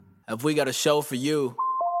if we got a show for you.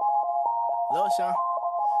 Lil Sean.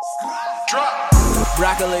 Drop.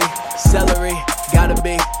 Broccoli, celery, gotta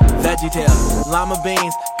be Veggie Tales. Lima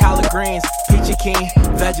beans, collard greens, peachy keen,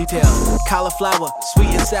 Veggie Tales. Cauliflower, sweet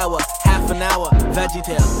and sour, half an hour, Veggie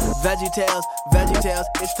Tales. Veggie Tales, Veggie Tales,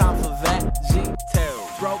 it's time for Veggie Tales.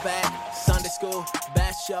 Throwback, Sunday school,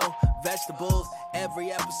 best show, vegetables,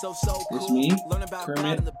 every episode so cool. It's me, Learn about Kermit.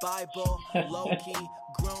 God in the Bible, low key,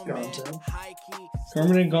 grown man, Gonzo. high key.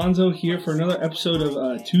 Kermit and Gonzo here for another episode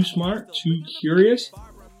of Too Smart, Too Curious.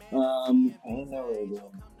 I didn't know we were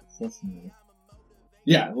doing Sesame.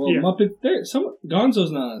 Yeah, well, Yeah. Muppet.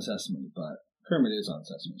 Gonzo's not on Sesame, but Kermit is on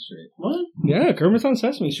Sesame Street. What? Yeah, Kermit's on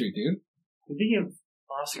Sesame Street, dude. Did they give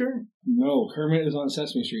Oscar? No, Kermit is on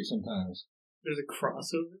Sesame Street sometimes. There's a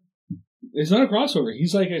crossover. It's not a crossover.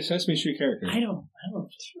 He's like a Sesame Street character. I don't know for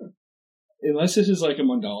sure. Unless this is like a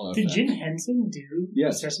mandala Did effect. Jim Henson do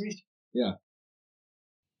Yes. Sesame Street?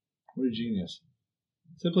 What a genius.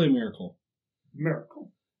 Simply a miracle.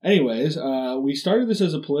 Miracle. Anyways, we started this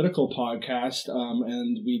as a political podcast,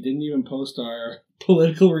 and we didn't even post our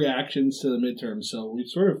political reactions to the midterms, so we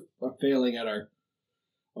sort of are failing at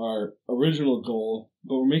our original goal,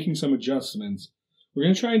 but we're making some adjustments. We're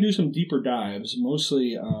going to try and do some deeper dives,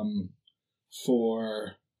 mostly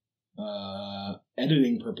for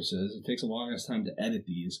editing purposes. It takes the longest time to edit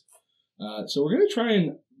these. So we're going to try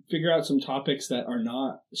and figure out some topics that are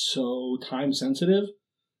not so time sensitive,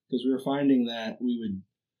 because we were finding that we would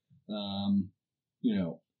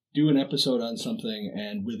do an episode on something,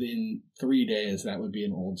 and within 3 days that would be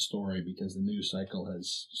an old story because the news cycle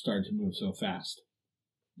has started to move so fast.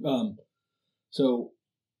 So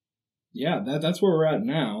yeah, that's where we're at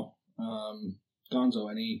now. Gonzo,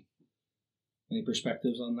 any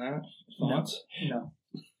perspectives on that? Thoughts? No.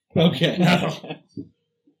 Okay. No.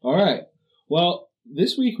 All right. Well,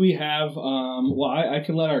 this week we have. I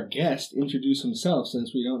can let our guest introduce himself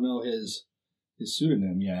since we don't know his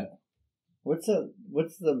pseudonym yet. What's the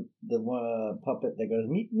one puppet that goes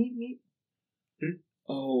meep meep meep?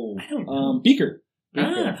 Oh, I don't know. Beaker.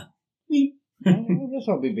 Ah, Meep. I guess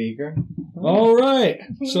I'll be Beaker. All right.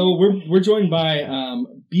 So we're joined by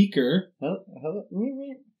Beaker Hello,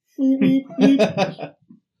 meep meep, meep,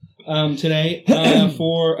 meep. today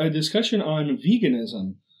for a discussion on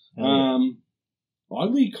veganism. Oh,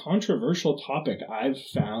 Oddly controversial topic. I've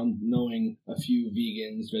found, knowing a few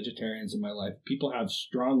vegans, vegetarians in my life, people have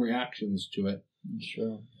strong reactions to it.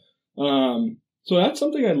 Sure. So that's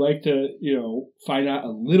something I'd like to, find out a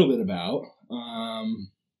little bit about.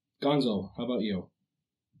 Gonzo, how about you?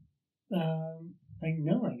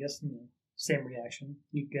 I guess same reaction.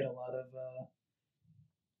 You get a lot of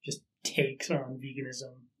just takes on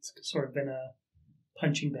veganism. It's sort of been a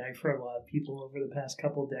punching bag for a lot of people over the past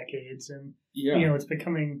couple decades, and Yeah. it's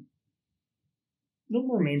becoming a little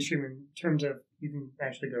more mainstream in terms of you can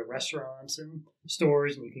actually go to restaurants and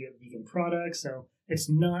stores and you can get vegan products. So it's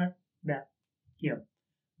not that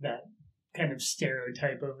that kind of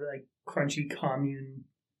stereotype of like crunchy commune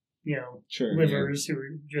Sure. livers who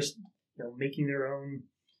are just making their own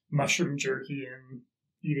mushroom jerky and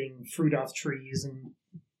eating fruit off trees and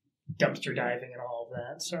dumpster diving and all of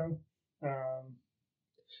that. So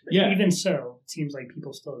Yeah. even so, it seems like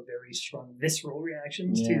people still have very strong visceral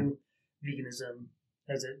reactions Yeah. to veganism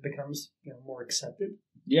as it becomes more accepted.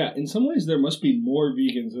 Yeah, in some ways there must be more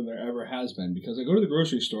vegans than there ever has been, because I go to the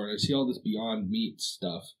grocery store and I see all this Beyond Meat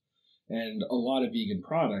stuff and a lot of vegan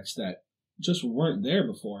products that just weren't there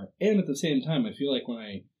before. And at the same time, I feel like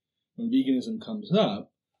when veganism comes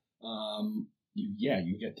up,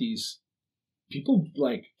 you get these people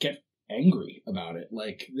get angry about it.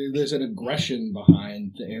 Like there's an aggression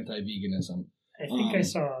behind the anti-veganism. I think I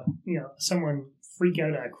saw someone freak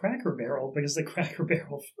out at a Cracker Barrel because the Cracker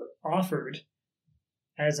Barrel offered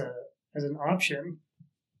as an option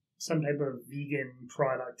some type of vegan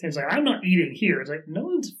product. And it's like, I'm not eating here. It's like, no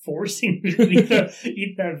one's forcing you to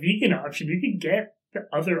eat that vegan option. You can get the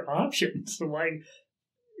other options. So what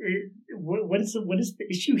is the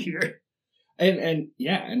issue here?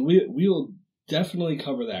 And we will definitely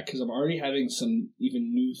cover that, because I'm already having some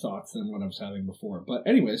even new thoughts than what I was having before. But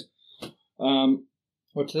anyways,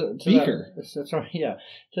 Well, to Beaker.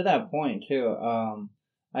 To that point too.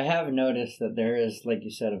 I have noticed that there is, like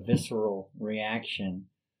you said, a visceral reaction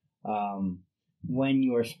when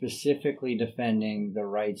you are specifically defending the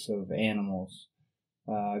rights of animals.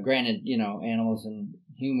 Granted, animals and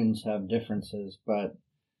humans have differences, but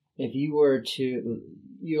if you were to,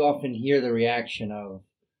 you often hear the reaction of,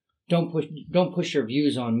 don't push your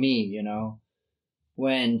views on me,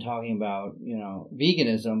 when talking about,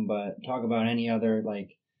 veganism, but talk about any other,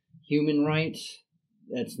 human rights.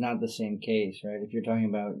 it's not the same case, right? If you're talking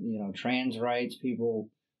about, trans rights, people,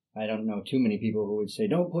 I don't know too many people who would say,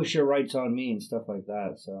 don't push your rights on me and stuff like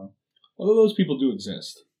that. So, although those people do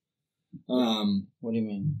exist. What do you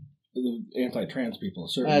mean? The anti-trans people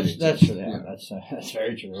certainly that's true. Yeah, that's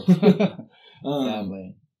very true.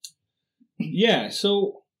 Sadly. Yeah.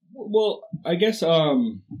 So, well, I guess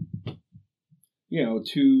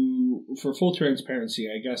for full transparency,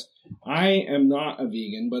 I guess I am not a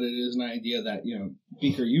vegan, but it is an idea that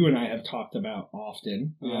Beaker, you and I have talked about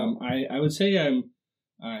often. Yeah. I would say I'm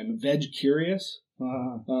veg curious.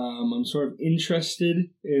 I'm sort of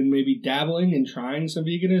interested in maybe dabbling and trying some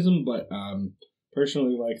veganism, but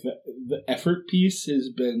personally, like the effort piece has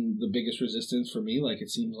been the biggest resistance for me. Like it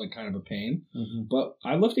seems like kind of a pain. Mm-hmm. But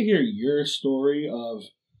I'd love to hear your story of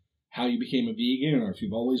how you became a vegan, or if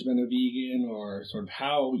you've always been a vegan, or sort of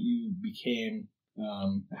how you became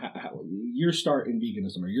how your start in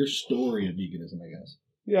veganism, or your story of veganism, I guess.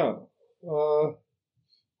 Yeah.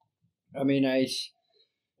 I mean,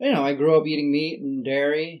 I grew up eating meat and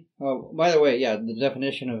dairy. Oh, by the way, yeah, the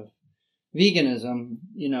definition of veganism,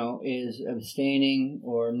 is abstaining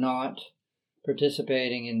or not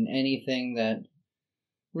participating in anything that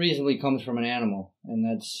reasonably comes from an animal. And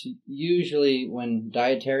that's usually when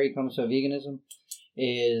dietary comes to veganism,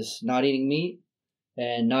 is not eating meat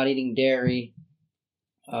and not eating dairy.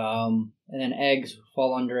 And then eggs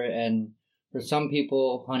fall under it. And for some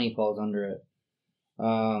people, honey falls under it.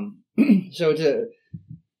 So it's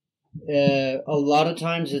a lot of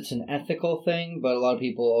times it's an ethical thing, but a lot of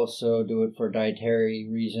people also do it for dietary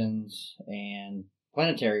reasons and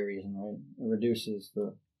planetary reason, right? It reduces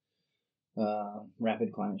the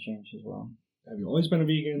rapid climate change as well. Have you always been a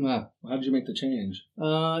vegan? How did you make the change?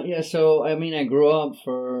 So I grew up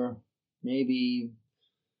for maybe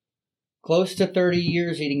close to 30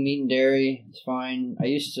 years eating meat and dairy. It's fine. I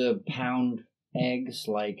used to pound eggs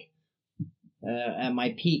like at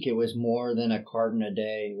my peak, it was more than a carton a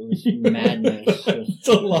day. It was madness. It's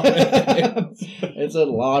a lot of eggs. It's a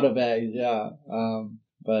lot of eggs, yeah.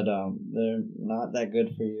 But they're not that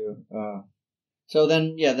good for you. So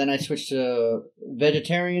then I switched to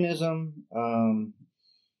vegetarianism.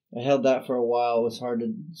 I held that for a while. It was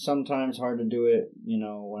sometimes hard to do it,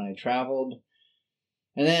 when I traveled.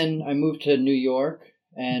 And then I moved to New York,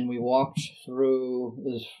 and we walked through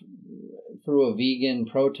a vegan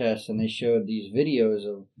protest, and they showed these videos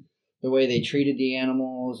of the way they treated the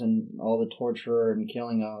animals and all the torture and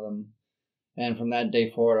killing of them. And from that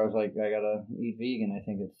day forward, I was like, I gotta eat vegan. I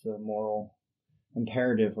think it's a moral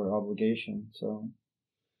imperative or obligation. So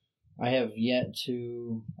I have yet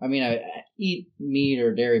to, I eat meat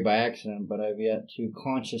or dairy by accident, but I've yet to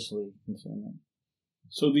consciously consume it.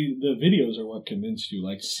 So the videos are what convinced you,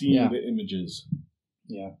 like seeing the images.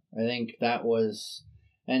 Yeah, I think that was,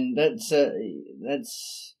 and that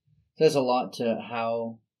says a lot to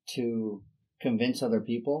how to convince other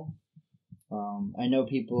people. I know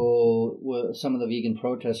some of the vegan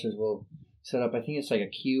protesters will set up, I think it's like a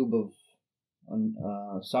cube of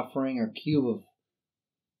suffering or cube of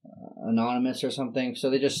anonymous or something. So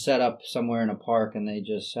they just set up somewhere in a park and they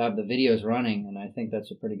just have the videos running, and I think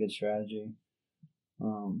that's a pretty good strategy.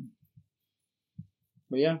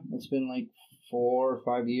 But yeah, it's been like 4 or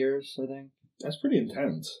 5 years, I think. That's pretty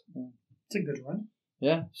intense. Yeah. It's a good one.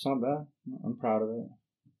 Yeah, it's not bad. I'm proud of it.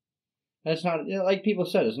 It's not, like people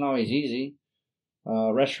said, it's not always easy.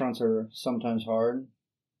 Restaurants are sometimes hard,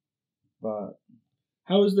 but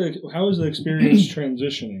how is the experience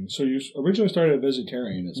transitioning? So you originally started at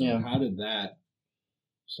vegetarianism. Yeah. How did that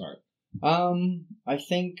start? I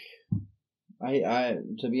think I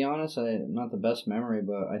to be honest, not the best memory,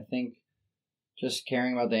 but I think just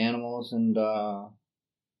caring about the animals and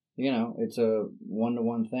it's a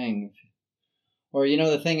 1-to-1 thing. Or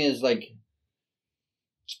the thing is, like,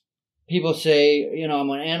 people say, I'm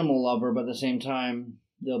an animal lover, but at the same time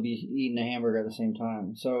they'll be eating a hamburger at the same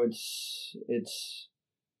time. So it's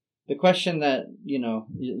the question that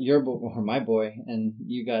your or my boy and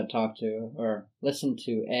you got to talk to or listen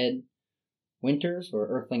to Ed Winters or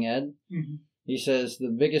Earthling Ed. Mm-hmm. He says the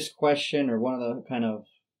biggest question, or one of the kind of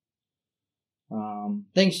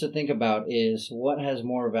things to think about, is what has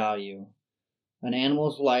more value, an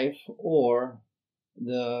animal's life or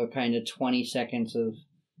the kind of 20 seconds of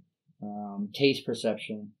taste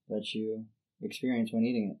perception that you experience when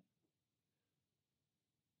eating it.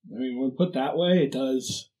 When put that way, it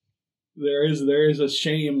does. There is a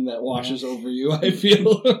shame that washes over you, I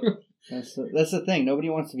feel. That's the thing. Nobody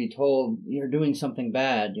wants to be told you're doing something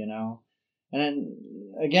bad, And then,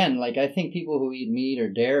 again, like, I think people who eat meat or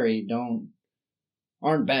dairy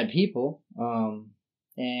aren't bad people.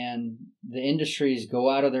 And the industries go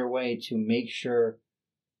out of their way to make sure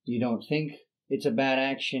you don't think it's a bad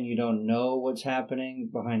action. You don't know what's happening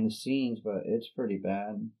behind the scenes, but it's pretty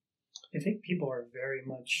bad. I think people are very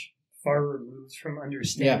much far removed from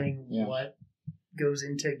understanding what goes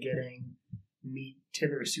into getting meat to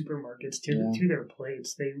their supermarkets, to their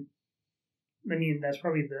plates. That's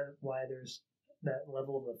probably why there's that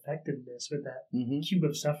level of effectiveness with that cube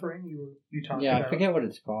of suffering you talked about. Yeah, I forget what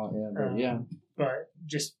it's called. But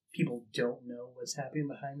just people don't know what's happening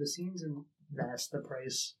behind the scenes, and that's the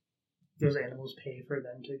price those animals pay for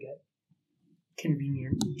them to get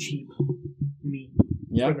convenient, cheap meat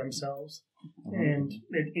for themselves. And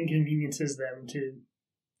it inconveniences them to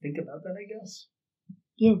think about that, I guess.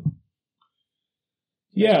 Yeah.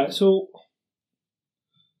 Yeah, so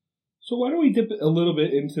why don't we dip a little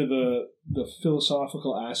bit into the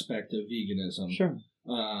philosophical aspect of veganism? Sure.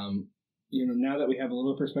 Now that we have a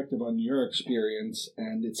little perspective on your experience,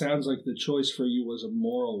 and it sounds like the choice for you was a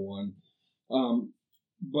moral one.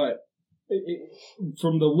 But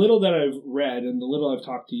from the little that I've read and the little I've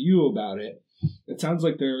talked to you about it, it sounds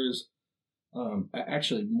like there's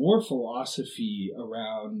actually more philosophy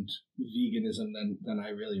around veganism than I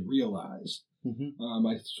really realized. Mm-hmm.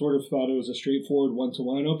 I sort of thought it was a straightforward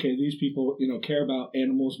one-to-one. Okay, these people, care about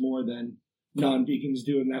animals more than non-vegans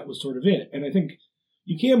do, and that was sort of it. And I think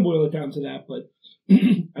you can boil it down to that, but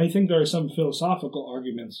I think there are some philosophical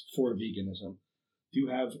arguments for veganism. Do you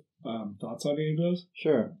have thoughts on any of those?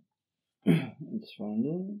 Sure. Let's find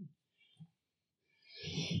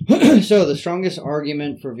it. So the strongest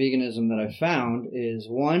argument for veganism that I found is,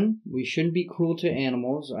 1, we shouldn't be cruel to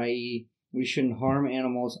animals, i.e., we shouldn't harm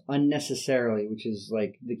animals unnecessarily, which is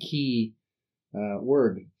like the key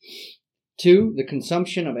word. 2, the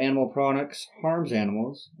consumption of animal products harms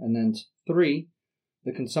animals. And then 3,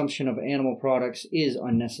 the consumption of animal products is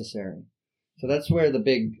unnecessary. So that's where the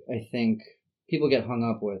big, I think, people get hung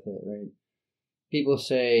up with it, right? People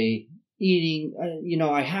say, eating,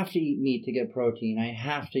 I have to eat meat to get protein. I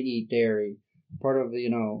have to eat dairy. Part of the,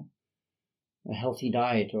 a healthy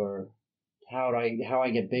diet, or how I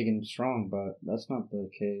get big and strong, but that's not the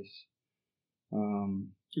case.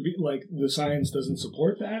 Like the science doesn't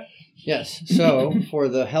support that? Yes. So for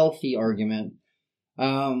the healthy argument,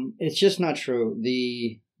 it's just not true.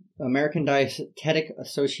 The American Dietetic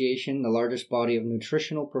Association, the largest body of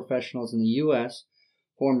nutritional professionals in the U.S.,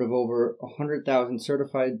 formed of over 100,000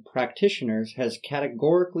 certified practitioners, has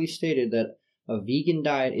categorically stated that a vegan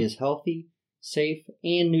diet is healthy, safe,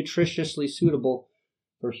 and nutritiously suitable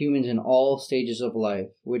for humans in all stages of life,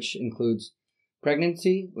 which includes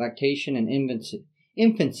pregnancy, lactation, and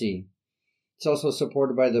infancy. It's also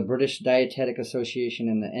supported by the British Dietetic Association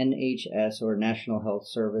and the NHS, or National Health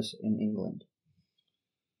Service, in England.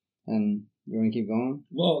 And you want to keep going?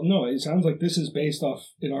 Well, no, it sounds like this is based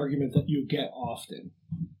off an argument that you get often.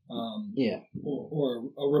 Or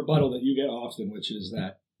a rebuttal that you get often, which is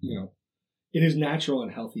that, it is natural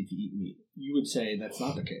and healthy to eat meat. You would say that's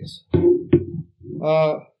not the case.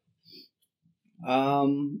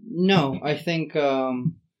 No, I think,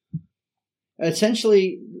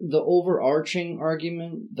 essentially the overarching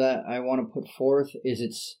argument that I want to put forth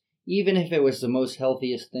is even if it was the most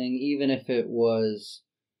healthiest thing, even if it was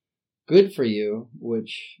good for you,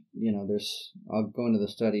 which, I'll go into the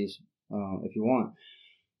studies, if you want,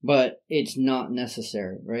 but it's not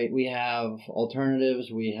necessary, right? We have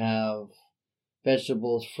alternatives. We have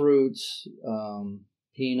vegetables, fruits,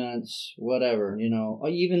 peanuts, whatever,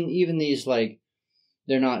 even these, like,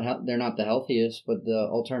 they're not the healthiest, but the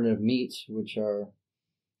alternative meats, which are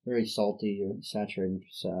very salty or saturated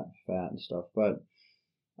fat and stuff, but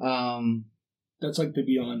that's like the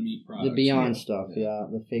Beyond Meat products. The Beyond stuff,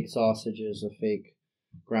 the fake sausages, the fake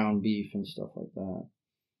ground beef and stuff like that,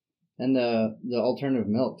 and the alternative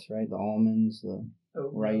milks, right? The almonds, the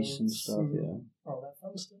rice and stuff, all that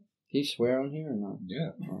fun stuff. Can you swear on here or not?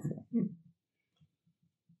 Yeah. Okay.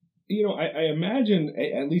 I imagine,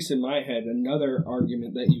 at least in my head, another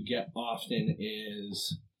argument that you get often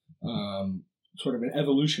is sort of an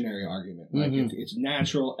evolutionary argument. Like it's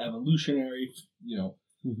natural, evolutionary,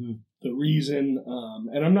 the reason.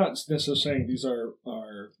 And I'm not necessarily saying these are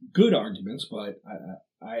good arguments, but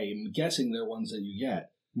I'm guessing they're ones that you get.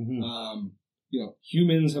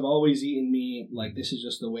 Humans have always eaten meat. Like, this is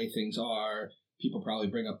just the way things are. People probably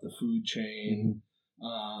bring up the food chain.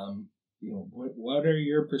 What are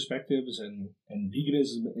your perspectives and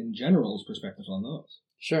veganism in general's perspectives on those?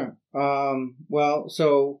 Sure. Well,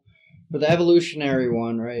 so for the evolutionary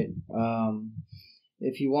one, right?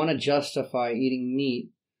 If you want to justify eating meat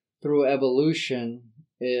through evolution,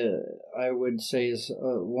 I would say is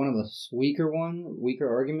one of the weaker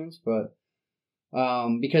arguments. But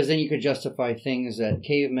Because then you could justify things that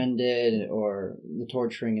cavemen did or the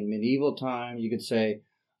torturing in medieval times. You could say,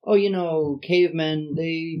 oh, cavemen,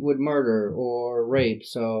 they would murder or rape,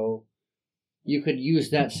 so you could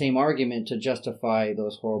use that same argument to justify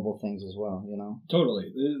those horrible things as well,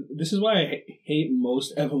 Totally. This is why I hate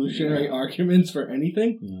most evolutionary arguments for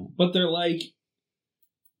anything, but they're like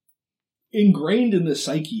ingrained in the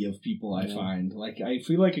psyche of people, I find. Like, I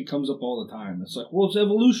feel like it comes up all the time. It's like, well, it's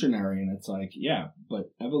evolutionary, and it's like, yeah,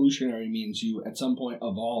 but evolutionary means you at some point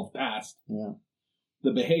evolve past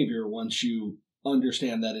the behavior once you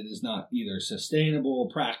understand that it is not either sustainable,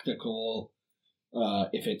 practical,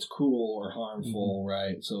 if it's cruel or harmful,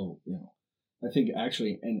 right? So, I think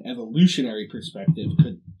actually an evolutionary perspective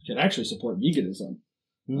could actually support veganism.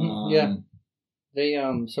 They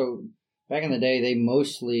so back in the day, they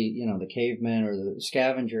mostly, the cavemen or the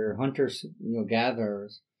scavenger hunters,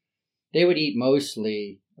 gatherers, they would eat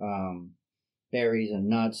mostly berries and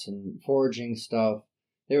nuts and foraging stuff.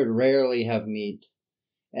 They would rarely have meat,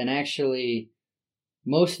 and actually,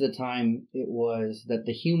 most of the time, it was that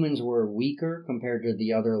the humans were weaker compared to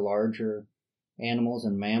the other larger animals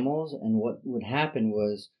and mammals. And what would happen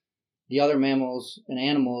was the other mammals and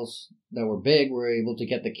animals that were big were able to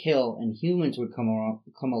get the kill, and humans would come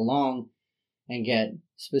along and get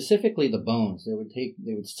specifically the bones. They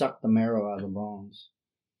would suck the marrow out of the bones.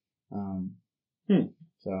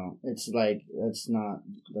 So it's like, that's not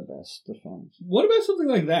the best defense. What about something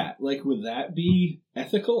like that? Like, would that be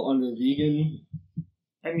ethical under vegan?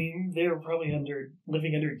 I mean, they were probably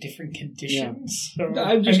living under different conditions. Yeah. So,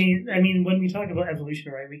 I mean, when we talk about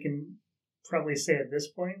evolution, right, we can probably say at this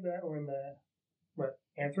point that we're in the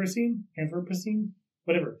Anthropocene,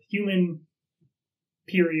 whatever, human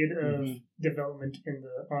period of development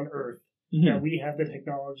on Earth. That we have the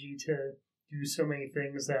technology to do so many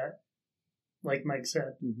things that, like Mike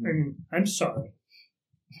said, and I'm sorry,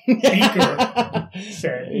 Beaker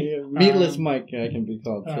said, Meatless Mike, I can be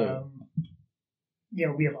called too.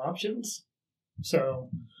 We have options. So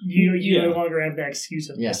you no longer have the excuse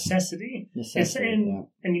of necessity.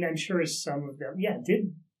 I mean, I'm sure some of them,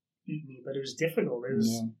 did eat meat, but it was difficult. It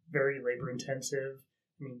was very labor intensive.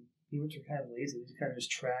 I mean, humans were kind of lazy. They kind of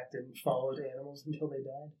just tracked and followed animals until they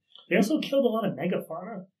died. They also killed a lot of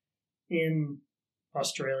megafauna in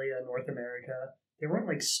Australia, North America. They weren't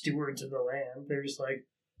like stewards of the land. They're just like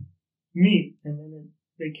meat, and then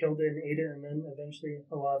they killed it and ate it, and then eventually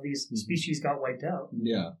a lot of these species got wiped out.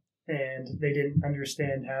 Yeah. And they didn't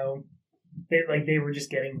understand how they were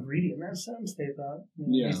just getting greedy in that sense. They thought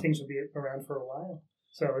these things would be around for a while.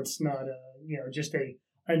 So it's not just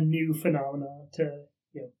a new phenomena to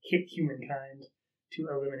hit humankind to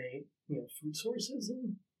eliminate food sources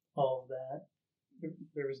and all of that.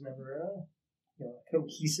 There was never a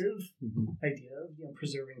cohesive idea of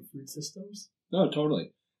preserving food systems. No,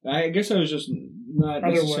 totally. I guess I was just not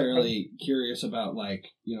necessarily curious about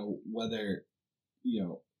whether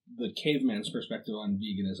the caveman's perspective on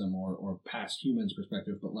veganism or past humans'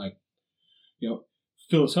 perspective, but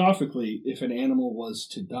philosophically, if an animal was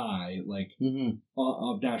to die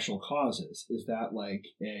of natural causes, is that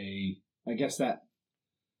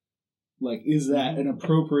is that an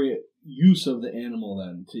appropriate use of the animal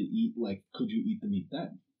then to eat? Could you eat the meat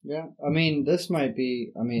then? Yeah, I mean, this might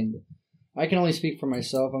be. I mean, I can only speak for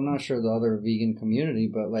myself. I'm not sure the other vegan community,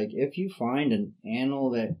 but if you find an animal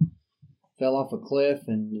that fell off a cliff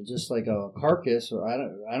and just like a carcass, or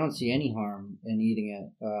I don't see any harm in eating it.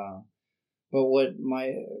 But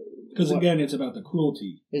because again, it's about the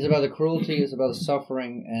cruelty. It's about the cruelty. It's about the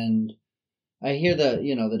suffering, and I hear the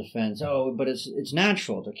defense. Oh, but it's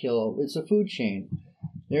natural to kill. It's a food chain.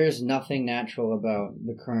 There is nothing natural about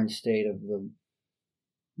the current state of the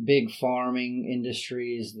big farming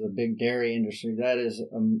industries, the big dairy industry. That is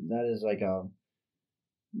like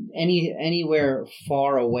anywhere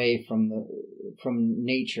far away from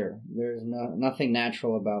nature. There's nothing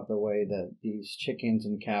natural about the way that these chickens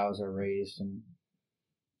and cows are raised and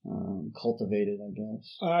cultivated, I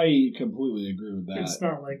guess. I completely agree with that. It's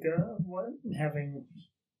not like having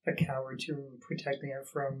a cow or two and protecting it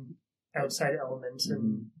from outside elements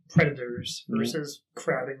and predators versus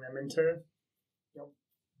crabbing them into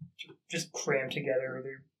just crammed together.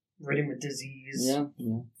 They're ridden with disease,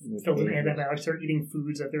 filled with antibiotics. They're eating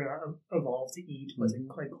foods that they're not evolved to eat,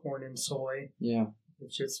 like corn and soy. Yeah,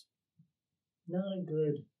 it's just not a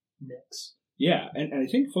good mix. Yeah, and I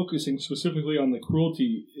think focusing specifically on the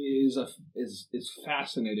cruelty is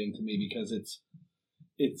fascinating to me because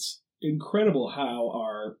it's incredible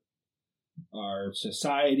how our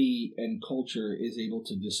society and culture is able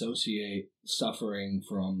to dissociate suffering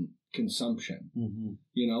from consumption. Mm-hmm.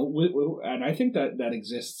 You know, and I think that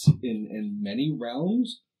exists in many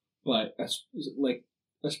realms, but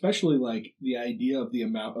especially like the idea of the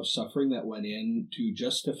amount of suffering that went into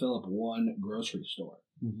just to fill up one grocery store,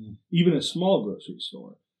 even a small grocery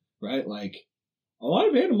store, right? Like a lot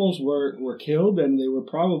of animals were killed, and they were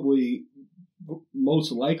probably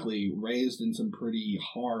most likely raised in some pretty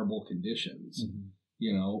horrible conditions.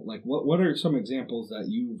 You know, like what are some examples that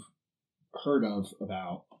you've heard of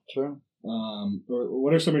about? Sure. Or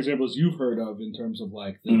what are some examples you've heard of in terms of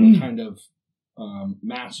like the kind of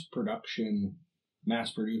mass produced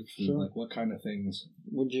food? Sure. Like what kind of things?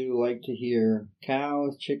 Would you like to hear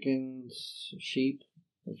cows, chickens, sheep?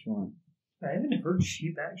 Which one? I haven't heard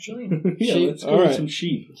sheep actually. Yeah, sheep. let's go with some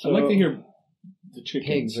sheep. So, I'd like to hear the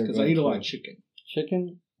chickens pigs are because I good eat a lot too. of chicken.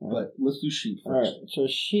 Chicken? But let's do sheep All first. right. So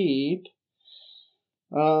sheep.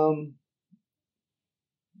 I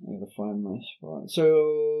gotta find my spot.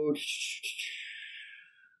 So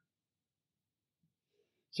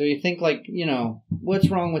you think like, you know, what's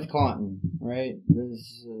wrong with cotton, right?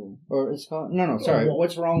 Or it's cotton? No, sorry.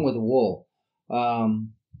 What's wrong with wool?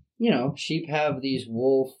 You know, sheep have these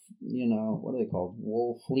wool, you know, what are they called?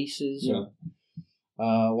 Wool fleeces. Yeah.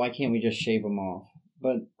 Why can't we just shave them off?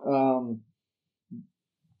 But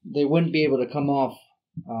they wouldn't be able to come off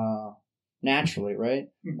naturally, right?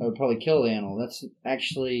 That would probably kill the animal. That's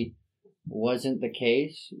actually wasn't the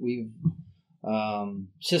case. We've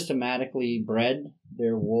systematically bred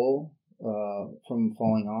their wool from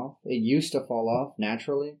falling off. It used to fall off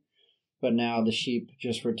naturally, but now the sheep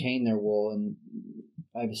just retain their wool. And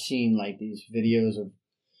I've seen like these videos of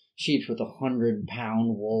sheep with 100-pound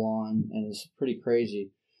wool on, and it's pretty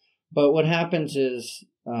crazy. But what happens is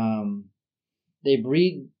they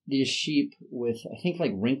breed these sheep with, I think,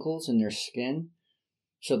 like wrinkles in their skin,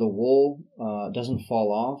 so the wool doesn't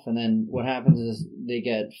fall off. And then what happens is they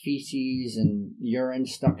get feces and urine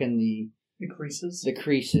stuck in the creases. The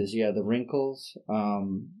creases, yeah, the wrinkles,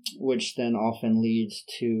 which then often leads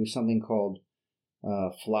to something called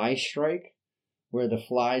fly strike, where the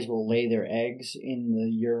flies will lay their eggs in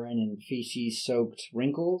the urine and feces-soaked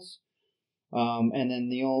wrinkles. And then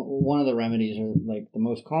one of the remedies, or like the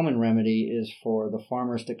most common remedy, is for the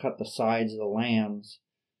farmers to cut the sides of the lambs,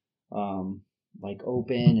 like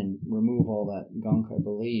open and remove all that gunk, I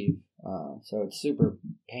believe. So it's super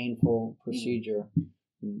painful procedure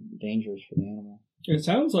and dangerous for the animal. It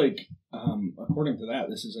sounds like, according to that,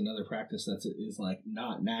 this is another practice that is like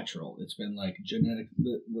not natural. It's been like genetic.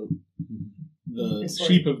 The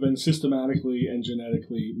sheep have been systematically and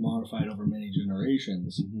genetically modified over many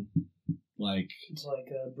generations. Like it's like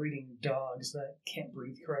breeding dogs that can't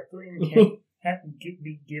breathe correctly and can't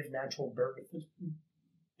give natural birth.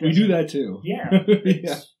 We do that too. Yeah.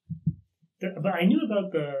 Yeah. But I knew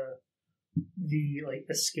about the like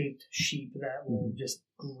escaped sheep that will just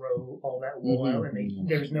grow all that wool out, and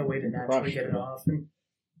there's no way to naturally get it off, and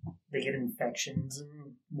they get infections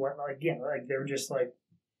and whatnot. Like, yeah, like they're just like,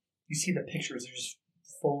 you see the pictures, they're just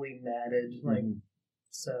fully matted, like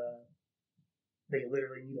they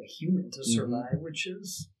literally need a human to survive, which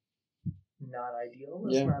is not ideal.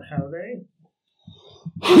 That's not how they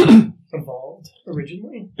evolved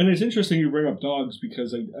originally. And it's interesting you bring up dogs,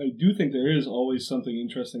 because I do think there is always something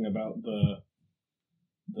interesting about the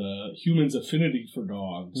human's affinity for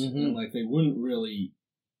dogs. And like they wouldn't really,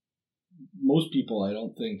 most people, I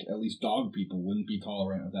don't think, at least dog people, wouldn't be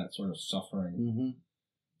tolerant of that sort of suffering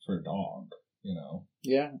for a dog, you know?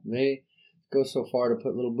 Yeah, they go so far to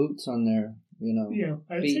put little boots on their, you know,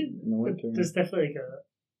 I'd feet say in the winter. There's definitely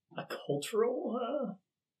like a cultural,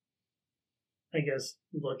 I guess,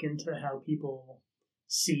 look into how people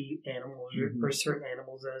see animals or certain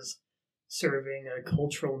animals as serving a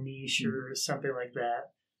cultural niche or something like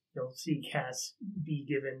that. You'll see cats be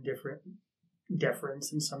given different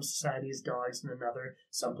deference in some societies, dogs in another.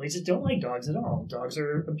 Some places don't like dogs at all. Dogs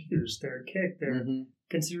are abused. They're kicked. They're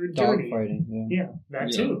considered dirty. Dog fighting. Yeah,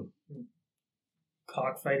 that too.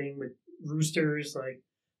 Cockfighting with roosters. Like,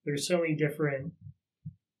 there's so many different,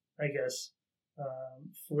 I guess,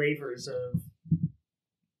 flavors of,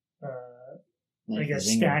 I guess,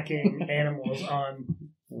 stacking animals on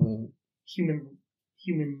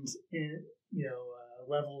humans in,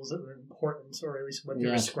 levels of importance, or at least what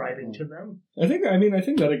they're ascribing to them. I think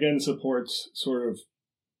that again supports sort of,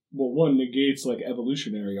 well, one negates like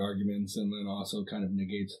evolutionary arguments, and then also kind of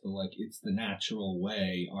negates the like it's the natural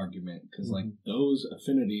way argument, because like those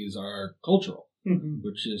affinities are cultural,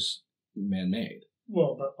 which is man-made.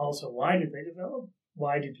 Well, but also, why did they develop?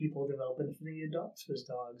 Why did people develop an affinity to dogs? Because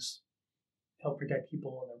dogs help protect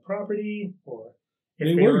people and their property, or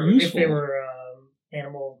if They were useful. If they were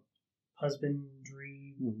animal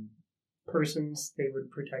husbandry persons, they would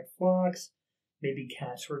protect flocks. Maybe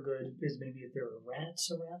cats were good, because maybe if there were rats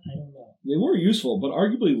around, I don't know. They were useful, but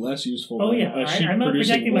arguably less useful. Oh than yeah, a sheep I'm not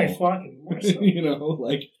protecting wool. my flock anymore. So. You know,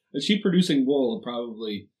 like a sheep producing wool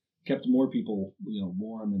probably kept more people,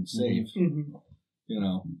 warm and safe. Mm-hmm. You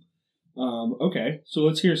know. Okay, so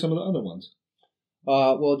let's hear some of the other ones.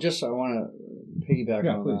 Well, just I want to piggyback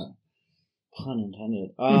on please. that. Pun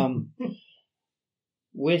intended.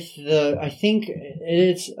 I think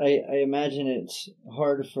it's. I imagine it's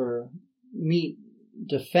hard for meat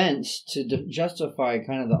defense to justify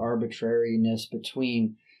kind of the arbitrariness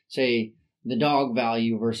between, say, the dog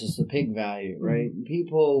value versus the pig value, right? Mm-hmm.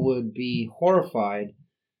 People would be horrified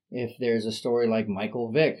if there's a story like Michael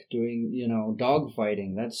Vick doing, dog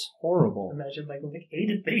fighting. That's horrible. Imagine Michael Vick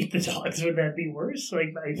ate the dogs. Would that be worse?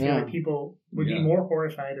 Like, I feel like people would be more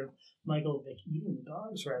horrified of Michael Vick eating the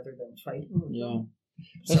dogs rather than fighting with them.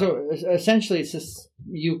 So essentially, it's just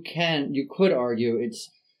you could argue it's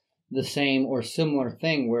the same or similar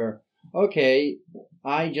thing where, okay,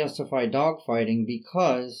 I justify dog fighting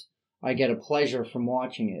because I get a pleasure from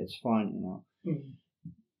watching it. It's fun, Mm-hmm.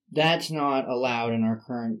 That's not allowed in our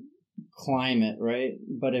current climate, right?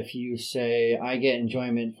 But if you say, I get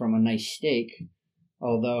enjoyment from a nice steak,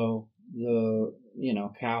 although the,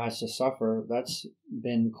 cow has to suffer, that's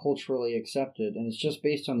been culturally accepted. And it's just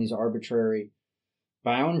based on these arbitrary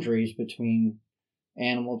boundaries between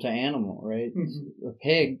animal to animal, right? Mm-hmm. A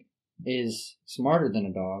pig is smarter than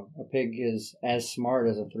a dog. A pig is as smart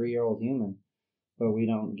as a 3-year-old human, but we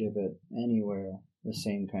don't give it anywhere the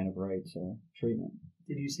same kind of rights or treatment.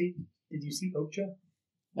 Did you see Okja?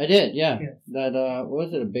 I did, yeah. That what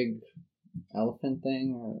was it, a big elephant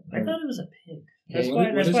thing? Or I thought it was a pig. That's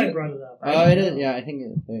why I brought it up. Oh, it is. Yeah, I think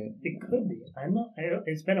it could be. I'm not.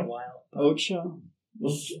 It's been a while. Okja.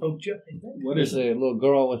 Okja. I think. What is it? A little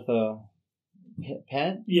girl with a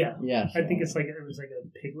pet? Yeah. Yes. I think it was like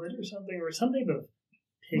a piglet or something of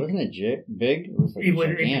pig. Wasn't it big? It was like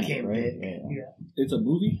gigantic, became right? big. Yeah. It's a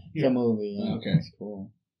movie? It's a movie. Yeah. Okay. That's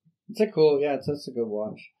cool. It's a good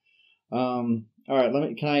watch. All right,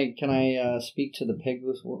 can I speak to the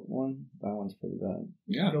pigless one? That one's pretty bad.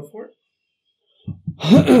 Yeah. Go for it.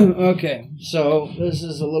 Okay, so this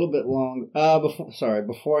is a little bit long.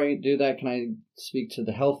 Before I do that, can I speak to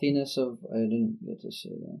the healthiness of? I didn't get to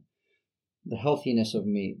say that. The healthiness of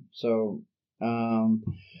meat. So,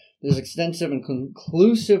 there's extensive and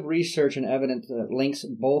conclusive research and evidence that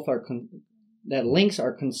links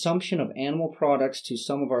our consumption of animal products to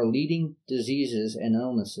some of our leading diseases and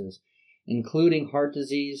illnesses, including heart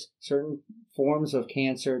disease, certain forms of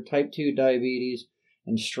cancer, type 2 diabetes,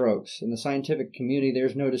 and strokes. In the scientific community,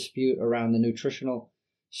 there's no dispute around the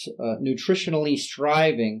nutritionally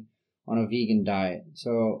striving on a vegan diet.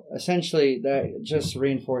 So essentially, that just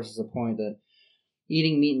reinforces the point that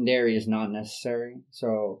eating meat and dairy is not necessary.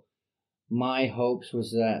 So my hopes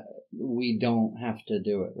was that we don't have to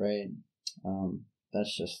do it, right?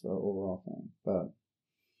 That's just the overall thing. But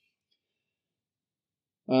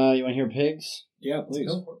you want to hear pigs? Yeah, please.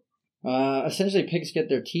 Go for it. Essentially, pigs get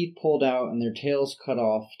their teeth pulled out and their tails cut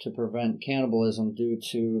off to prevent cannibalism due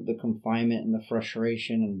to the confinement and the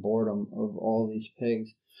frustration and boredom of all these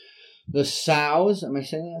pigs. The sows, am I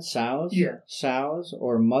saying that? Sows? Yeah. Sows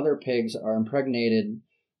or mother pigs are impregnated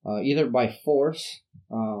either by force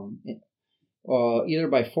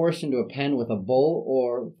into a pen with a bull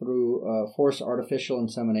or through forced artificial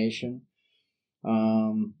insemination.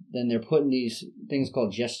 Then they're put in these things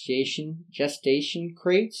called gestation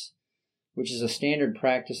crates, which is a standard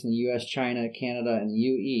practice in the U.S., China, Canada, and the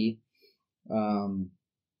UE. And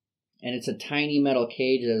it's a tiny metal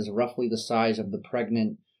cage that is roughly the size of the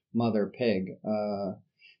pregnant mother pig.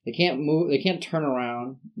 They can't move. They can't turn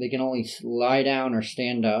around. They can only lie down or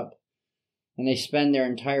stand up. And they spend their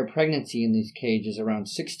entire pregnancy in these cages, around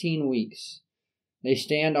 16 weeks. They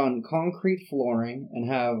stand on concrete flooring and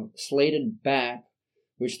have slated back,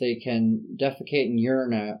 which they can defecate and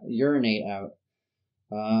urinate out.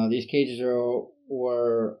 These cages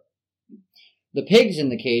were the pigs in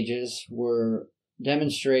the cages were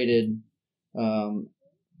demonstrated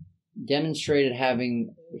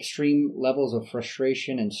having extreme levels of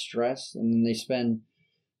frustration and stress, and then they spend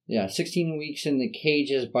 16 weeks in the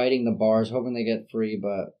cages biting the bars, hoping they get free,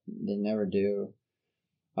 but they never do.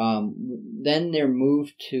 Then they're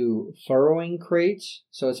moved to furrowing crates,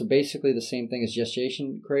 so it's basically the same thing as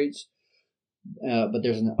gestation crates, but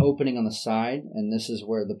there's an opening on the side, and this is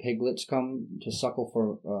where the piglets come to suckle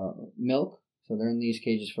for milk. So they're in these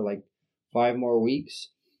cages for like 5 more weeks.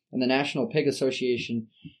 And the National Pig Association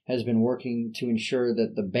has been working to ensure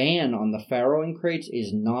that the ban on the farrowing crates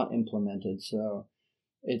is not implemented. So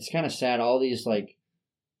it's kind of sad. All these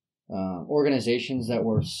organizations that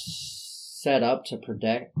were set up to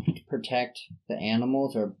protect the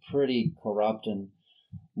animals are pretty corrupt and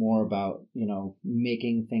more about,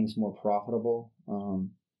 making things more profitable.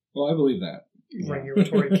 Well, I believe that.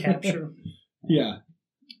 Regulatory capture. Yeah.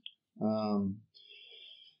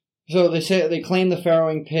 So they claim the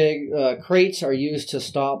farrowing pig crates are used to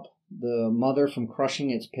stop the mother from crushing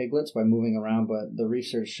its piglets by moving around, but the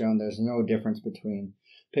research shown there's no difference between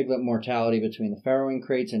piglet mortality between the farrowing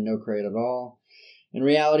crates and no crate at all. In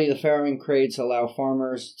reality, the farrowing crates allow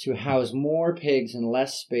farmers to house more pigs in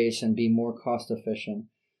less space and be more cost efficient.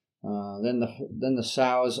 Then the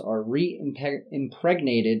sows are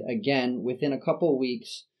re-impregnated again within a couple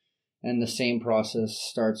weeks, and the same process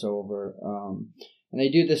starts over. And they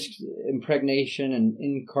do this impregnation and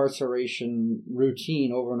incarceration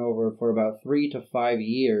routine over and over for about 3 to 5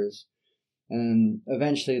 years. And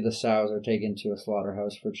eventually the sows are taken to a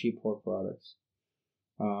slaughterhouse for cheap pork products.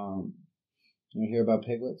 You hear about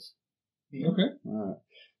piglets? Okay. All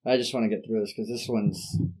right. I just want to get through this because this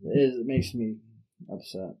it makes me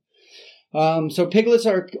upset. So piglets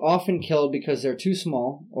are often killed because they're too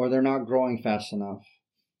small or they're not growing fast enough.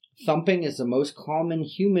 Thumping is the most common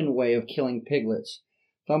human way of killing piglets.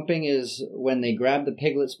 Thumping is when they grab the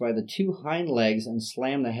piglets by the 2 hind legs and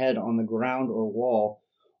slam the head on the ground or wall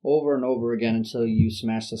over and over again until you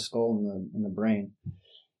smash the skull in the brain.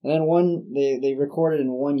 And then they recorded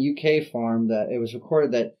in one UK farm that it was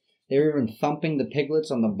recorded that they were even thumping the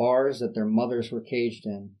piglets on the bars that their mothers were caged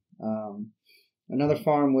in. Another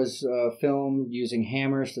farm was filmed using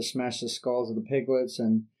hammers to smash the skulls of the piglets,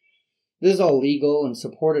 and this is all legal and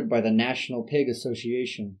supported by the National Pig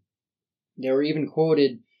Association. They were even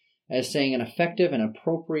quoted as saying an effective and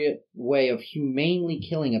appropriate way of humanely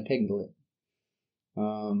killing a piglet.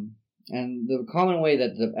 And the common way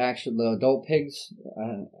that the adult pigs, I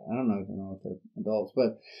don't even know if they're adults,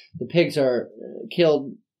 but the pigs are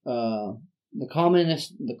killed. The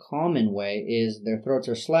common way is their throats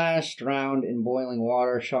are slashed, drowned in boiling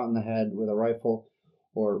water, shot in the head with a rifle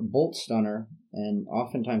or bolt stunner, and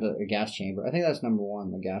oftentimes a gas chamber. I think that's number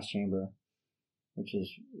 1, the gas chamber, which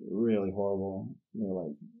is really horrible.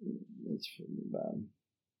 It's really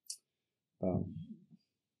bad.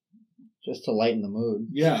 Just to lighten the mood.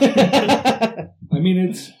 Yeah. I mean,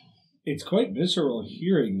 it's quite visceral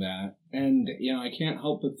hearing that, and I can't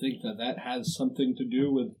help but think that has something to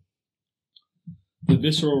do with the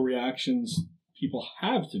visceral reactions people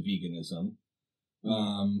have to veganism,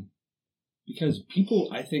 because people,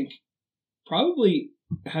 I think, probably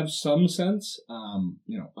have some sense.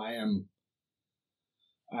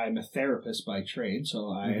 I'm a therapist by trade, so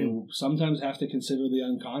I sometimes have to consider the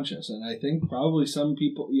unconscious, and I think probably some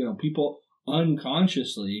people, people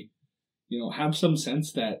unconsciously, have some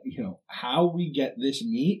sense that how we get this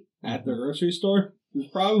meat at the grocery store is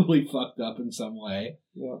probably fucked up in some way.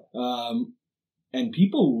 Yeah. And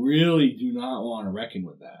people really do not want to reckon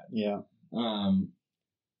with that. Yeah.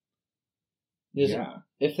 Yeah.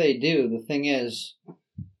 If they do, the thing is,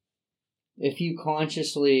 if you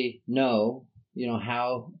consciously know,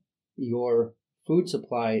 how your food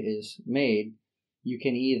supply is made, you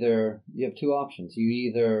have 2 options. You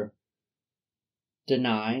either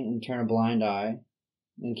deny and turn a blind eye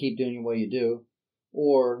and keep doing what you do,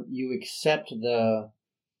 or you accept the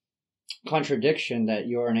contradiction that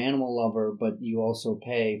you're an animal lover, but you also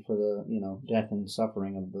pay for the death and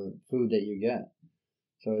suffering of the food that you get.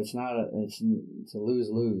 So it's a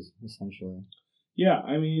lose-lose essentially. Yeah,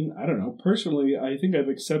 I mean, I don't know. Personally, I think I've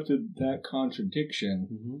accepted that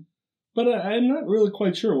contradiction, but I'm not really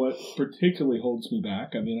quite sure what particularly holds me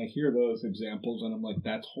back. I mean, I hear those examples and I'm like,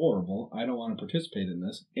 that's horrible. I don't want to participate in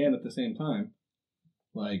this. And at the same time,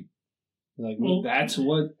 that's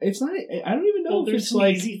what it's not. I don't even know if it's an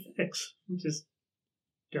easy fix. Just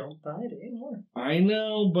don't buy it anymore. I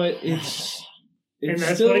know, but it's and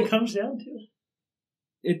that's still, what it comes down to.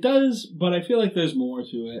 It does, but I feel like there's more to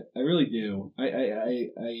it. I really do.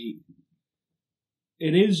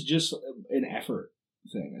 It is just an effort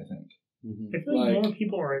thing, I think. I feel like more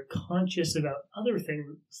people are conscious about other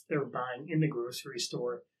things they're buying in the grocery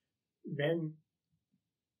store than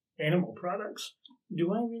animal products.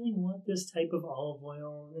 Do I really want this type of olive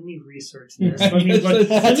oil? Let me research this. Let me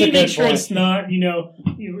make sure it's not,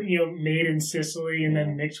 made in Sicily and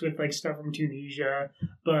then mixed with stuff from Tunisia.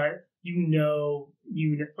 But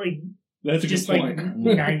that's just a good point.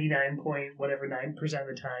 99 point whatever 9% of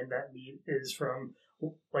the time that meat is from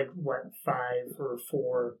 5 or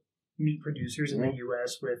 4 meat producers in the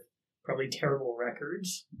U.S. with probably terrible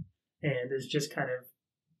records, and is just kind of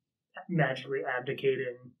magically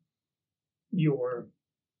abdicating your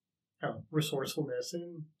resourcefulness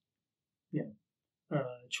and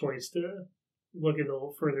choice to look a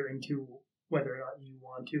little further into whether or not you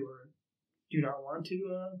want to or do not want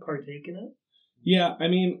to partake in it. Yeah, I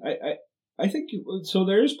mean, I think so.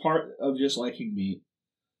 There is part of just liking meat.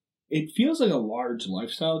 It feels like a large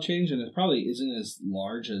lifestyle change, and it probably isn't as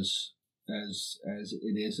large as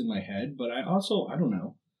it is in my head. But I don't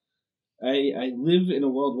know. I live in a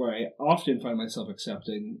world where I often find myself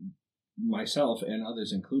accepting myself and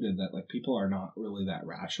others included that like people are not really that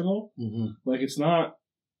rational. Mm-hmm. Like it's not.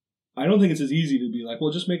 I don't think it's as easy to be like,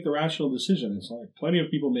 well, just make the rational decision. It's like plenty of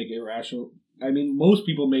people make irrational. I mean, most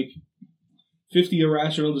people make 50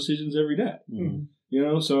 irrational decisions every day. Mm-hmm. You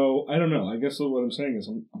know, so I don't know. I guess what I'm saying is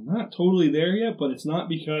I'm not totally there yet, but it's not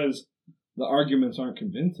because the arguments aren't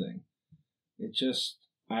convincing. It just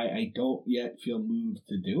I don't yet feel moved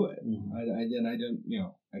to do it. Mm-hmm. I don't, you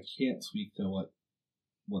know, I can't speak to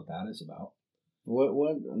what that is about.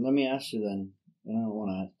 What? Let me ask you then. I don't want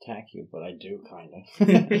to attack you, but I do kind of.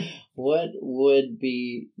 What would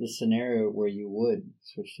be the scenario where you would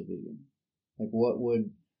switch to vegan? Like, what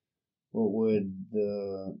would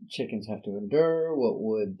the chickens have to endure? What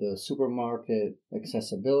would the supermarket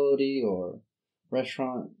accessibility or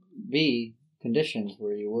restaurant be conditions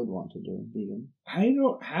where you would want to do vegan? I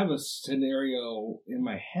don't have a scenario in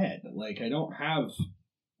my head. Like, I don't have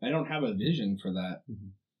a vision for that. Mm-hmm.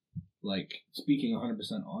 Like, speaking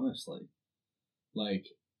 100% honestly. Like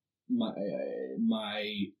my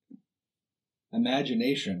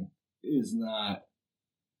imagination is not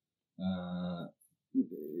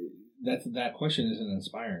that question isn't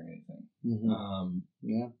inspiring anything.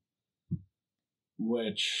 Mm-hmm.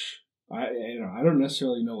 Which I don't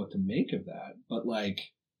necessarily know what to make of that, but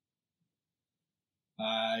like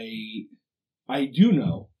I do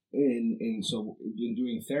know in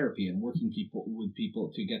doing therapy and working with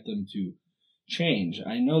people to get them to change,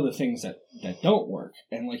 I know the things that don't work,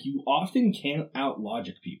 and like you often can't out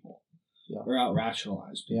logic people or out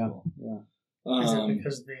rationalize people. Is it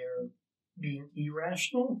because they're being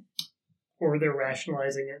irrational, or they're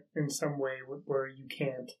rationalizing it in some way where you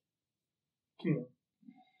can't,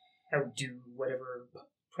 outdo whatever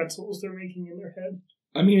pretzels they're making in their head?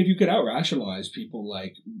 I mean, if you could out rationalize people,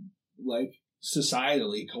 like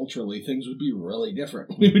societally, culturally, things would be really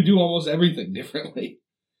different. We would do almost everything differently,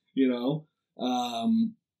 you know.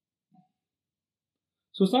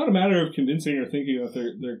 So it's not a matter of convincing or thinking that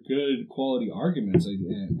they're good quality arguments.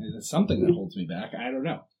 It's something that holds me back. I don't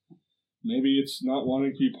know. Maybe it's not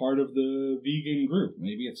wanting to be part of the vegan group.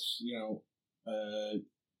 Maybe it's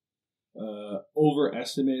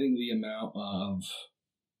overestimating the amount of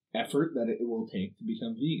effort that it will take to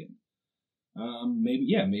become vegan.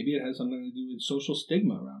 Maybe it has something to do with social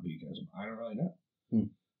stigma around veganism. I don't really know.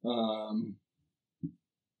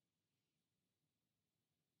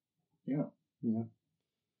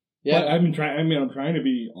 Yeah. But I'm trying to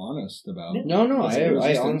be honest about. No.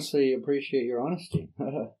 I honestly appreciate your honesty.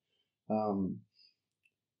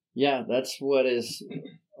 That's what is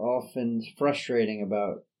often frustrating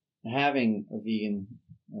about having a vegan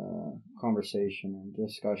conversation or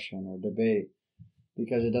discussion or debate,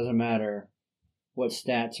 because it doesn't matter what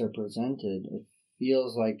stats are presented. It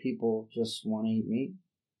feels like people just want to eat meat,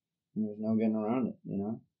 and there's no getting around it, you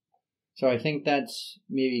know? So I think that's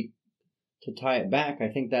maybe, to tie it back, I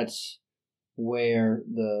think that's where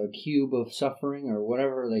the cube of suffering, or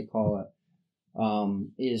whatever they call it,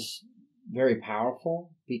 is very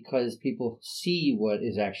powerful, because people see what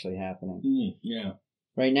is actually happening.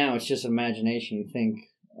 Right now, it's just imagination. You think,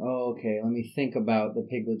 oh, okay, let me think about the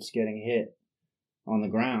piglets getting hit on the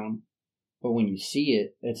ground. But when you see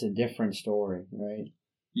it, it's a different story, right?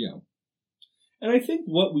 Yeah. And I think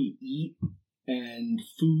what we eat and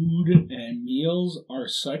food and meals are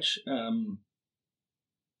such a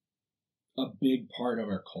big part of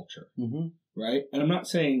our culture, right? And I'm not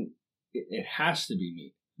saying it has to be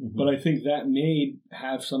meat, but I think that may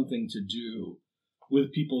have something to do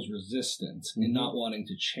with people's resistance and not wanting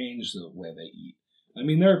to change the way they eat. I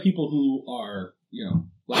mean, there are people who are,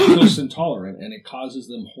 lactose intolerant, and it causes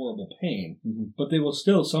them horrible pain, but they will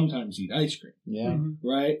still sometimes eat ice cream,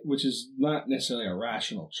 right? Which is not necessarily a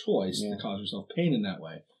rational choice to cause yourself pain in that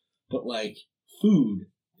way. But like food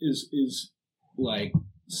is like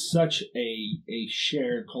such a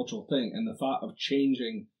shared cultural thing, and the thought of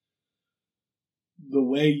changing the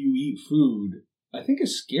way you eat food, I think,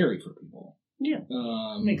 is scary for people. Yeah,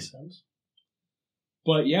 makes sense.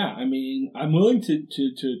 But yeah, I mean, I'm willing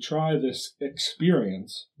to try this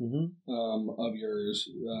experience of yours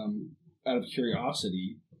out of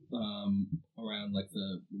curiosity, around like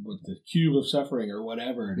the cube of suffering or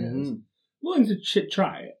whatever it is, willing to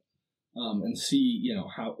try it and see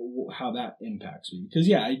how that impacts me.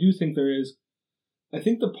 Because I do think there is. I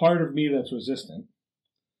think the part of me that's resistant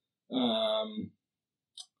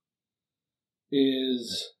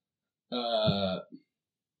is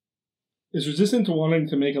resistant to wanting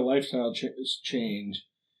to make a lifestyle change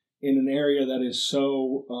in an area that is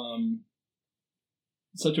so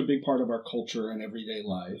such a big part of our culture and everyday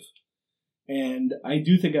life. And I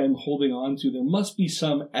do think I'm holding on to, there must be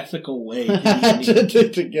some ethical way to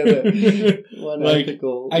get it. One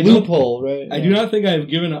ethical loophole, right? I do not think I've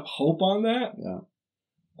given up hope on that. Yeah.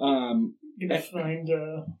 You're going to find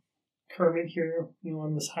Kermit here,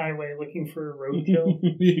 on this highway looking for roadkill.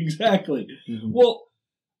 Exactly. Mm-hmm. Well,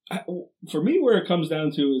 for me, where it comes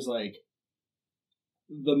down to is like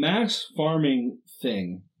the mass farming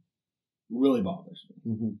thing really bothers me.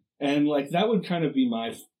 Mm-hmm. And like that would kind of be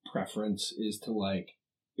my preference, is to like,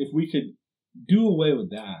 if we could do away with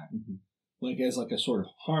that, like as like a sort of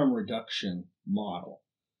harm reduction model,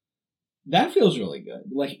 that feels really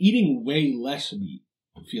good. Like eating way less meat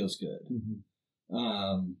feels good.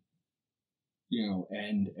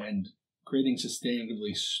 And creating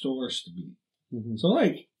sustainably sourced meat. So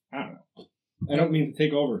like, I don't know. I don't mean to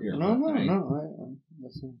take over here. No.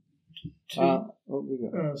 Listen.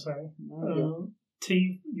 Sorry. To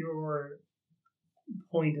your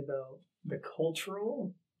point about the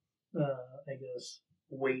cultural,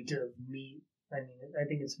 weight of meat. I mean, I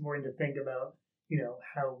think it's important to think about,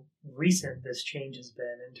 how recent this change has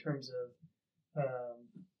been in terms of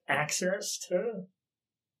access to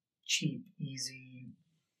cheap, easy,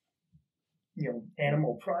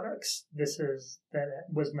 animal products. That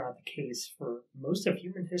was not the case for most of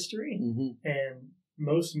human history. And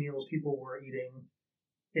most meals people were eating,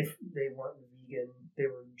 if they weren't vegan, they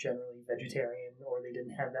were generally vegetarian, or they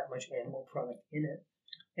didn't have that much animal product in it.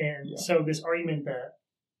 And so this argument that,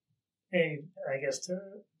 I guess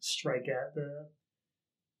to strike at the,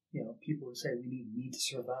 people who say we need meat to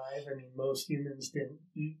survive. I mean, most humans didn't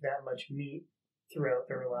eat that much meat throughout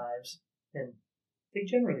their lives, and they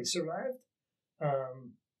generally survived.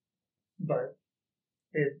 But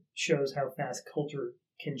it shows how fast culture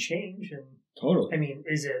can change. And totally. I mean,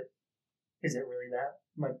 is it really that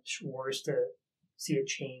much worse to see it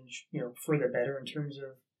change, for the better in terms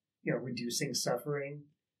of, reducing suffering,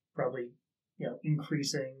 probably,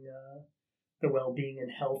 increasing the well-being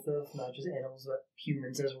and health of not just animals but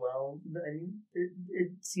humans as well. I mean,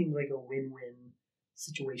 it seems like a win-win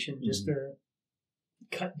situation just to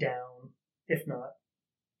cut down, if not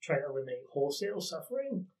try to eliminate wholesale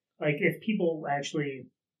suffering. Like if people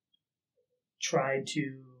actually tried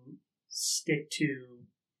to stick to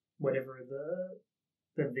whatever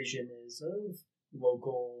the vision is of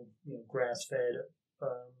local, grass-fed,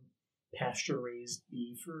 pasture-raised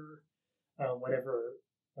beef or whatever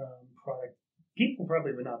product, people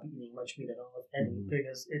probably would not be eating much meat at all, if any,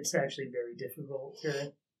 because it's actually very difficult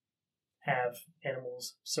to have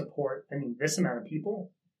animals support. I mean, this amount of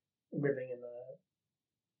people living in a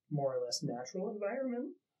more or less natural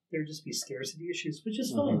environment, there'd just be scarcity issues, which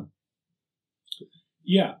is fine.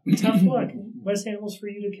 Yeah. Tough luck. Less animals for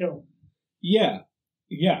you to kill. Yeah.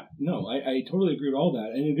 No, I totally agree with all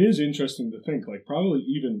that. And it is interesting to think, like, probably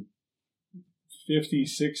even 50,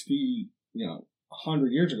 60,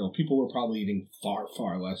 100 years ago, people were probably eating far,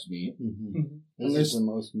 far less meat. This is the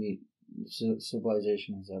most meat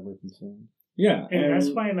civilization has ever consumed. Yeah. And that's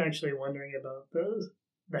why I'm actually wondering about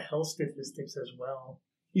the health statistics as well.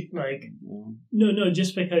 Like, no,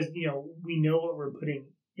 just because, we know what we're putting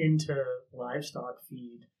into livestock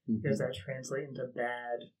feed. Does that translate into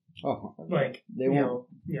bad,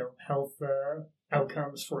 health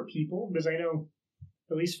outcomes for people? Because I know,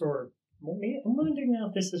 at least for, I'm wondering now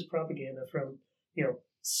if this is propaganda from,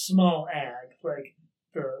 small ag, like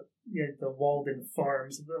the Walden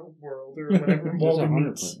Farms of the world or whatever, Walden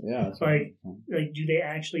Meats. Yeah, like, do they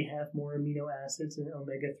actually have more amino acids and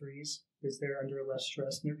omega-3s? Is they're under less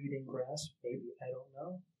stress and they're eating grass? Maybe, I don't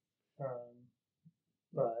know.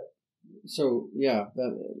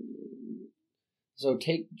 So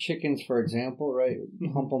take chickens for example, right?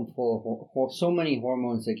 Pump them full of so many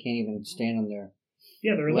hormones they can't even stand on their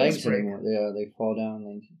legs anymore. Yeah, they fall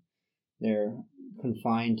down. They're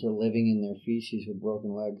confined to living in their feces with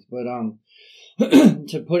broken legs. But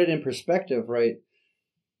to put it in perspective, right?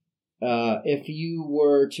 If you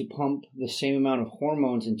were to pump the same amount of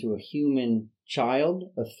hormones into a human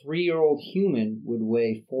child, a 3-year-old human would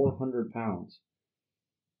weigh 400 pounds.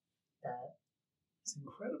 That's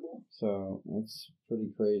incredible. So that's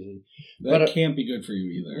pretty crazy. That can't be good for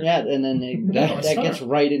you either. Yeah, and then that gets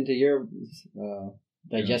right into your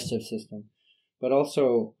digestive system. But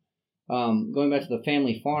also, going back to the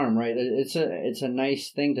family farm, right? It's a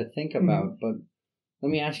nice thing to think about. But let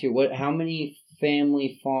me ask you, how many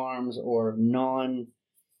family farms or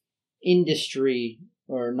non-industry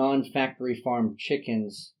or non-factory farm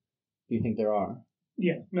chickens do you think there are?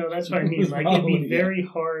 Yeah, no, that's what I mean. Like, it'd be very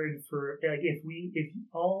hard for, like, if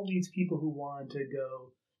all these people who want to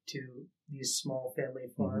go to these small family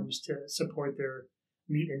farms to support their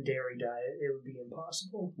meat and dairy diet, it would be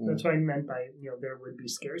impossible. That's what I meant by, there would be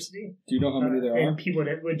scarcity. Do you know how many there are? And people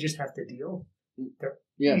that would just have to deal.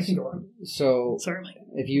 Yes. You can go on. So, sorry, Mike.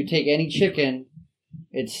 If you take any chicken,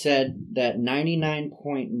 it's said that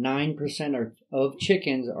 99.9% of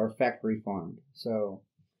chickens are factory farmed. So,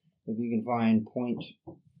 if you can find 0.01%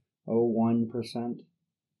 or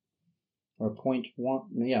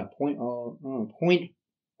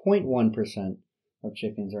 0.1% of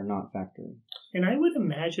chickens are not factory. And I would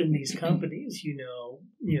imagine these companies,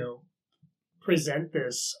 present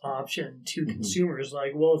this option to consumers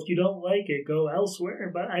like, well, if you don't like it, go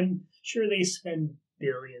elsewhere. But I'm sure they spend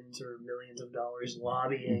billions or millions of dollars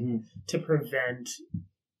lobbying to prevent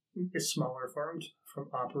the smaller farms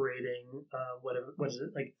from operating, what is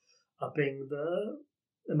it, like upping the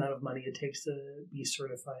amount of money it takes to be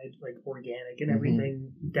certified like organic and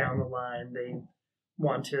everything down the line. They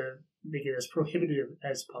want to make it as prohibitive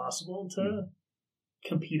as possible to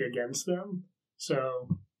compete against them.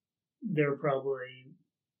 So they're probably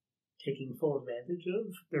taking full advantage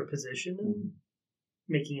of their position and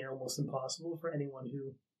making it almost impossible for anyone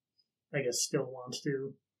who, I guess, still wants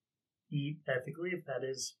to eat ethically, if that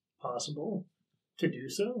is possible, to do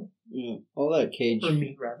so. Yeah, all that cage or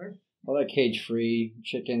meat rather. All that cage-free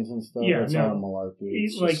chickens and stuff. That's all malarkey.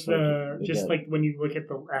 It's just like when you look at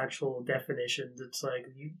the actual definitions, it's like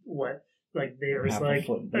there's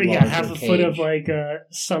half a foot of like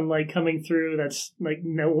sunlight coming through. That's like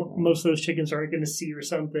most of those chickens aren't going to see or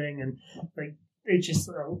something, and like it's just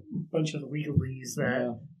a bunch of legalese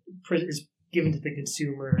that is given to the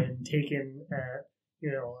consumer and taken at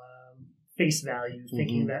face value,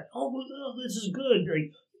 thinking that this is good.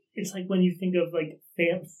 Like it's like when you think of like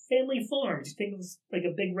family farms, you think of like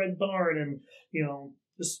a big red barn and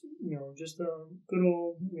just a good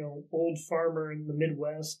old old farmer in the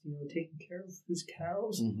Midwest taking care of his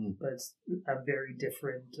cows, but it's a very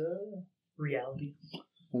different reality.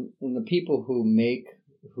 And the people who make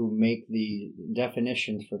the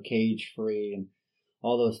definitions for cage free and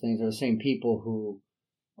all those things are the same people who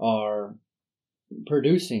are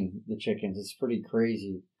producing the chickens. It's pretty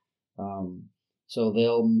crazy. So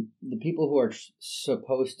the people who are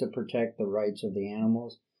supposed to protect the rights of the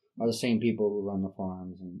animals are the same people who run the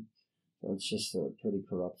farms, and so it's just a pretty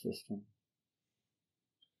corrupt system.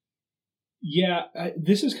 Yeah,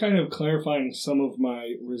 this is kind of clarifying some of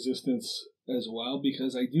my resistance as well,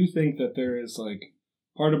 because I do think that there is like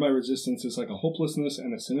part of my resistance is like a hopelessness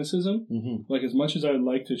and a cynicism. Like as much as I'd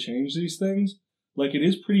like to change these things, like it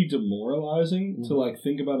is pretty demoralizing to like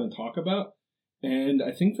think about and talk about. And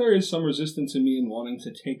I think there is some resistance in me in wanting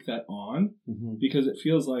to take that on because it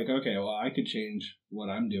feels like, okay, well, I could change what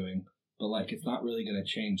I'm doing, but like it's not really going to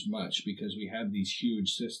change much because we have these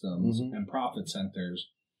huge systems and profit centers.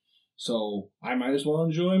 So I might as well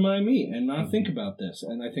enjoy my meat and not think about this.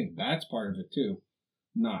 And I think that's part of it too.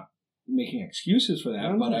 Not making excuses for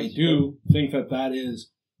that, but I do think that is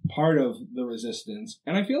part of the resistance.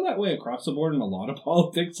 And I feel that way across the board in a lot of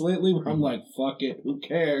politics lately where I'm like, fuck it, who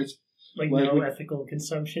cares? Like no ethical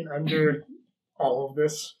consumption under all of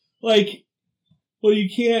this? Like, well, you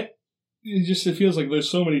can't, it feels like there's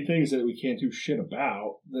so many things that we can't do shit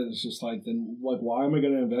about that it's just like, then, like, why am I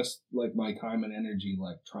going to invest, like, my time and energy,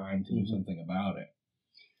 like, trying to do something about it?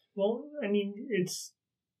 Well, I mean, it's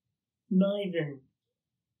not even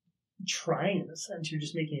trying in a sense. You're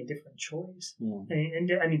just making a different choice.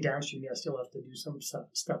 And I mean, downstream, I still have to do some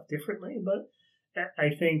stuff differently, but I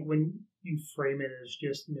think when you frame it as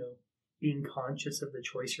just, being conscious of the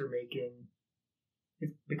choice you're making,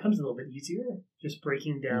 it becomes a little bit easier, just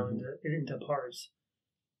breaking down into parts.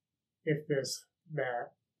 If this,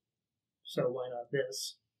 that, so why not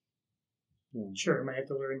this? Sure, I might have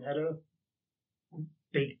to learn how to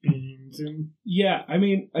bake beans and... Yeah, I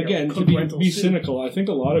mean, again, to be cynical, I think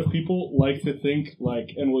a lot of people like to think,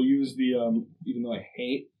 like, and we'll use the, even though I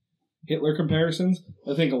hate Hitler comparisons,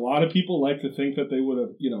 I think a lot of people like to think that they would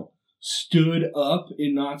have, stood up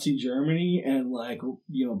in Nazi Germany and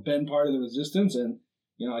been part of the resistance, and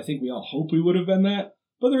I think we all hope we would have been that,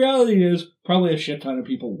 but the reality is probably a shit ton of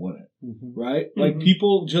people wouldn't, right? Like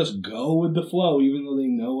people just go with the flow even though they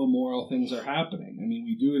know immoral things are happening. I mean,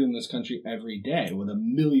 we do it in this country every day with a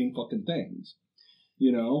million fucking things,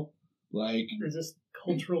 like... There's this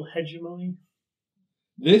Cultural hegemony.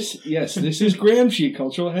 This is Gramsci,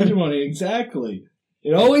 cultural hegemony, exactly.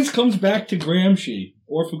 It always comes back to Gramsci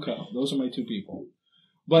or Foucault. Those are my two people.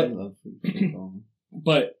 But, I love Foucault.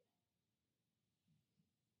 but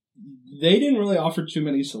they didn't really offer too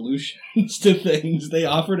many solutions to things. They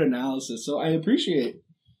offered analysis. So I appreciate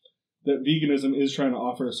that veganism is trying to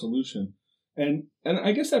offer a solution. And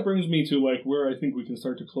I guess that brings me to like where I think we can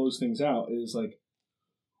start to close things out is like,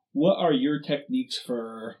 what are your techniques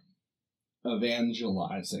for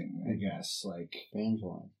evangelizing, I guess? Like,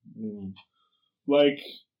 Evangelizing? What do you mean? Like,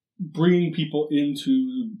 bringing people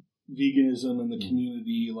into veganism in the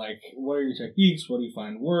community. Like, what are your techniques? What do you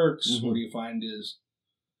find works? Mm-hmm. What do you find is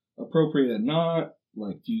appropriate and not?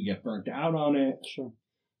 Like, do you get burnt out on it? Sure.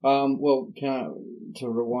 Well, to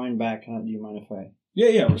rewind back, do you mind if I...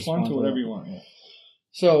 Yeah, respond to whatever you want. Yeah.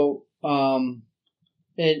 So,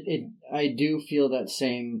 I do feel that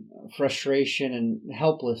same frustration and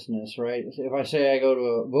helplessness, right? If I say I go to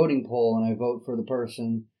a voting poll and I vote for the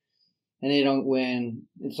person and they don't win,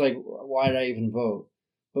 it's like, why did I even vote?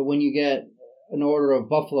 But when you get an order of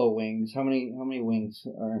buffalo wings, how many wings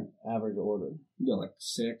are average order? Yeah, like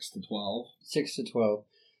 6 to 12. 6 to 12.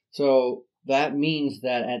 So that means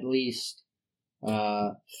that at least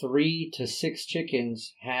 3 to 6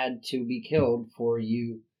 chickens had to be killed for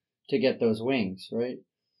you to get those wings, right?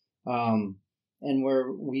 And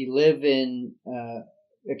where we live in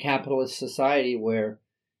a capitalist society where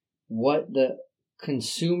what the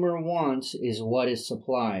consumer wants is what is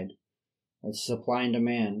supplied. It's supply and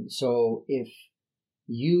demand. So if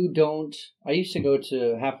you don't... I used to go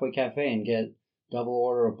to Halfway Cafe and get double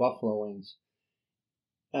order of buffalo wings.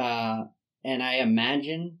 And I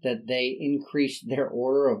imagine that they increased their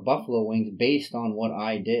order of buffalo wings based on what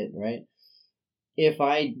I did, right? If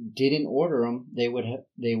I didn't order them, they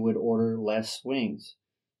would order less wings.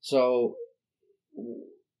 So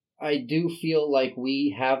I do feel like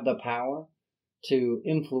we have the power to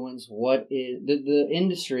influence what is the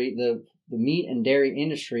industry. The meat and dairy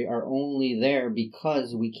industry are only there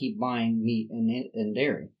because we keep buying meat and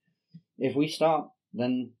dairy. If we stop,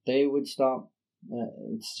 then they would stop.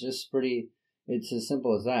 It's just it's as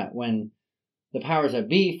simple as that. When the powers that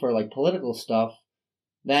be for like political stuff,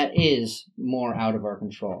 that is more out of our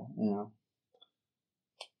control, you know.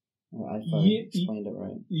 I thought I explained it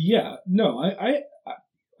right. Yeah, no,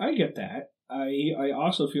 I get that. I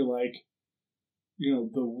also feel like, you know,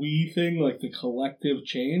 the we thing, like the collective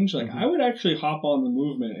change, like I would actually hop on the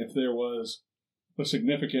movement if there was a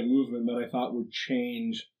significant movement that I thought would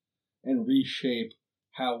change and reshape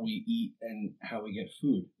how we eat and how we get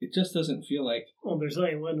food. It just doesn't feel like... Well, there's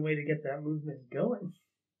only one way to get that movement going.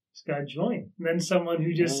 It's got to join. And then someone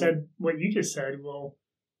who just said what you just said will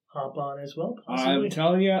hop on as well, possibly. I'm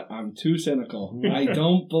telling you, I'm too cynical. I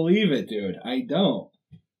don't believe it, dude. I don't.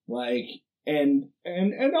 Like, and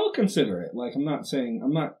I'll consider it. Like, I'm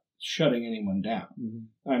not shutting anyone down.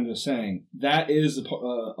 Mm-hmm. I'm just saying that is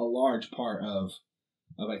a large part of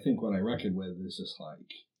I think what I reckon with is just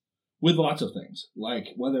like, with lots of things, like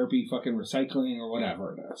whether it be fucking recycling or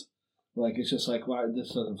whatever it is. Like, it's just like, why,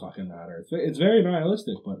 this doesn't fucking matter. It's very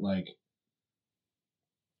nihilistic, but like,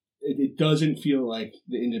 it doesn't feel like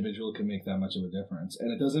the individual can make that much of a difference.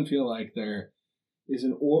 And it doesn't feel like there is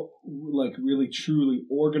like really truly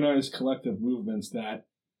organized collective movements that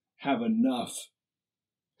have enough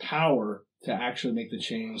power to actually make the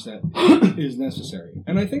change that is necessary.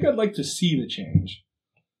 And I think I'd like to see the change.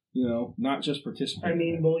 You know, not just participate. I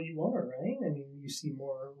mean, well, you are, right? I mean, you see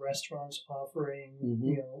more restaurants offering,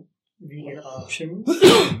 you know, vegan options.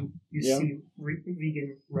 You see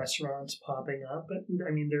vegan restaurants popping up.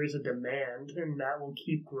 I mean, there is a demand, and that will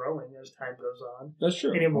keep growing as time goes on. That's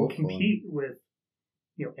true. And it will compete with,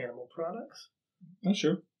 you know, animal products. That's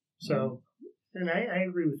true. So, and I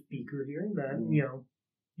agree with Beaker here that, you know,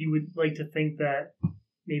 you would like to think that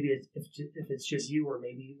maybe if it's just you or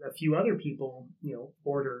maybe a few other people, you know,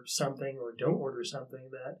 order something or don't order something,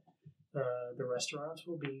 that the restaurants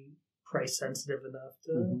will be price sensitive enough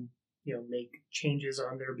to, you know, make changes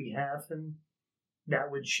on their behalf, and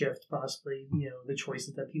that would shift possibly, you know, the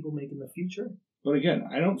choices that people make in the future. But again,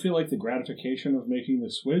 I don't feel like the gratification of making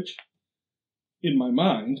the switch, in my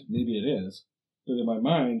mind, maybe it is, but in my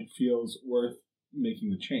mind feels worth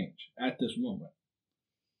making the change at this moment.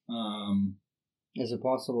 Is it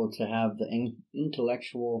possible to have the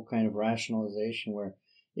intellectual kind of rationalization where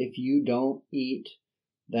if you don't eat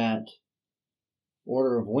that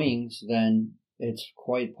order of wings, then it's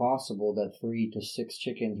quite possible that 3 to 6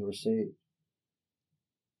 chickens were saved?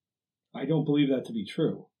 I don't believe that to be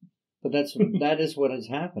true. But that is what is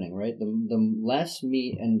happening, right? The less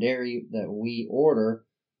meat and dairy that we order,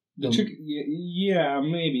 Yeah,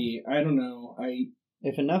 maybe. I don't know.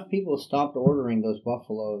 If enough people stopped ordering those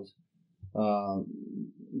buffaloes,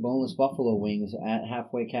 boneless buffalo wings at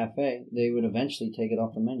Halfway Cafe, they would eventually take it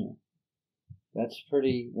off the menu. That's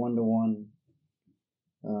pretty one-to-one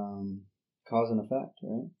cause and effect,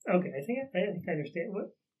 right? Okay, I think I understand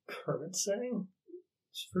what Kermit's saying.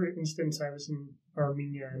 For instance, I was in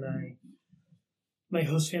Armenia and my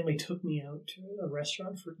host family took me out to a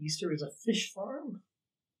restaurant for Easter as a fish farm,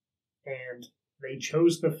 and they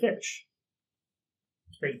chose the fish.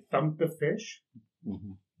 They thumped the fish.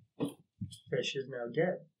 Mm-hmm. Fish is now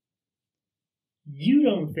dead. You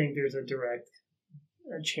don't think there's a direct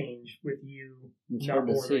change with you It's not hard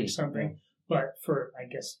to ordering see, something, yeah. but for, I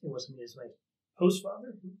guess it wasn't me as my host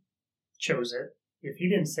father who chose it. If he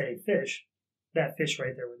didn't say fish, that fish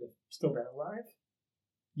right there would have still been alive.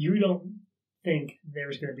 You don't think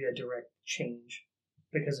there's going to be a direct change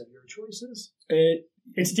because of your choices.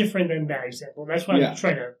 It's different than that example. That's why I'm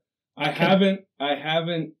trying to. I haven't.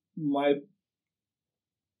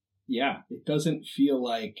 It doesn't feel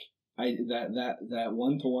like that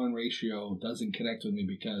 1-to-1 ratio doesn't connect with me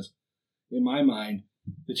because, in my mind,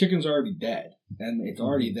 the chicken's already dead and it's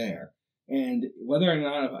already there. And whether or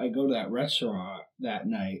not I go to that restaurant that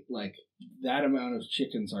night, like that amount of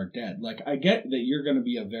chickens are dead. Like I get that you're going to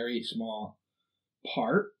be a very small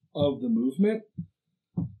part of the movement.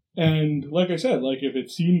 And like I said, like if it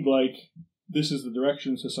seemed like this is the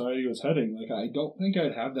direction society was heading, like I don't think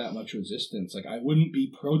I'd have that much resistance. Like I wouldn't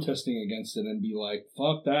be protesting against it and be like,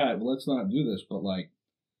 fuck that, let's not do this. But like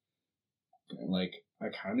I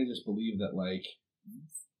kind of just believe that like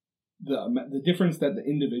the difference that the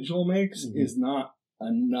individual makes is not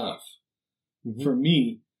enough for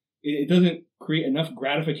me. It doesn't create enough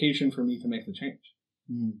gratification for me to make the change.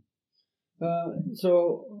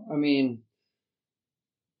 So I mean,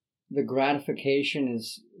 the gratification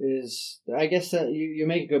is I guess that you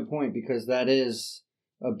make a good point because that is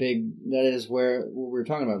where we're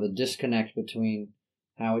talking about, the disconnect between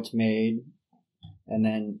how it's made and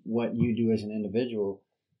then what you do as an individual.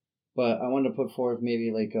 But I wanted to put forth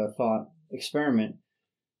maybe like a thought experiment.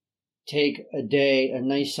 Take a day, a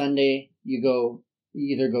nice Sunday, you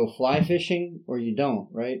either go fly fishing or you don't,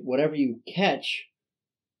 right? Whatever you catch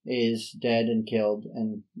is dead and killed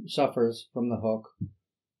and suffers from the hook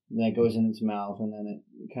that goes in its mouth, and then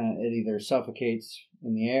it either suffocates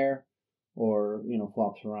in the air or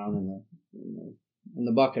flops around in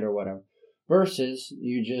the bucket or whatever. Versus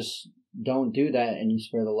you just don't do that and you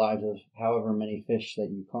spare the lives of however many fish that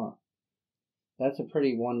you caught. That's a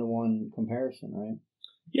pretty 1-to-1 comparison, right?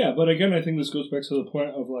 Yeah, but again, I think this goes back to the point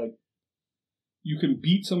of like, you can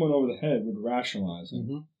beat someone over the head with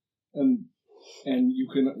rationalizing, and you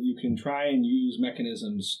can try and use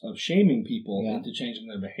mechanisms of shaming people into changing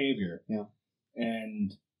their behavior. Yeah,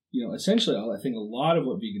 and essentially, I think a lot of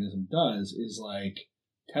what veganism does is like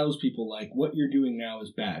tells people like what you're doing now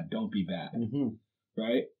is bad. Don't be bad,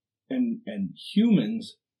 right? And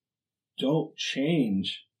humans don't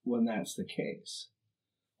change when that's the case.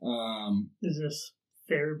 Is this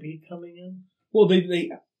therapy coming in? Well, they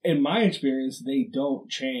in my experience, they don't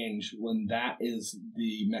change when that is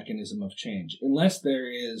the mechanism of change. Unless there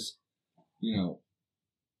is, they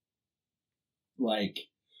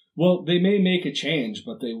may make a change,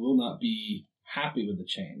 but they will not be happy with the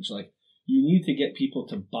change. Like, you need to get people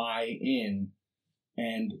to buy in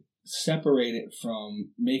and separate it from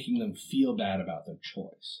making them feel bad about their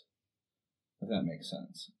choice. If that makes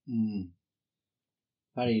sense.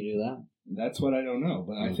 How do you do that? That's what I don't know,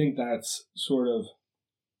 but I think that's sort of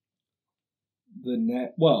the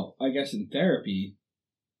net. Well, I guess in therapy,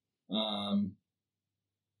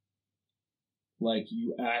 like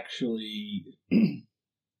you actually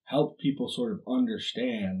help people sort of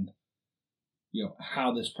understand,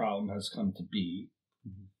 how this problem has come to be,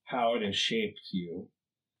 how it has shaped you,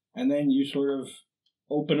 and then you sort of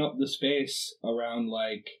open up the space around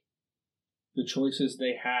like the choices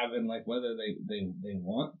they have and like whether they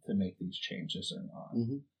want to make these changes or not.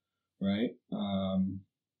 Right?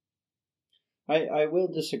 I will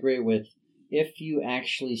disagree with, if you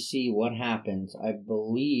actually see what happens, I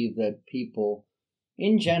believe that people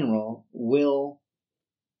in general will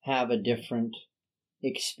have a different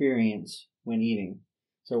experience when eating.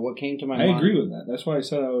 So what came to my mind... I agree with that. That's why I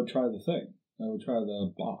said I would try the thing. I would try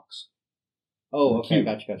the box. Oh, okay,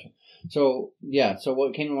 gotcha. So, yeah, so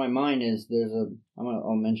what came to my mind is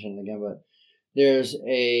I'll mention it again, but there's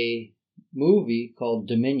a movie called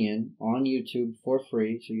Dominion on YouTube for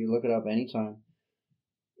free, so you look it up anytime.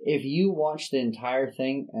 If you watch the entire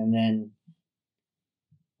thing and then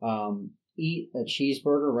eat a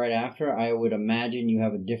cheeseburger right after, I would imagine you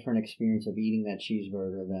have a different experience of eating that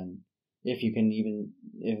cheeseburger than if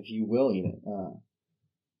you will eat it,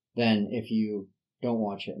 than if you don't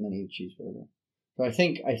watch it and then eat a cheeseburger. So I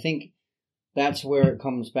think that's where it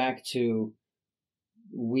comes back to,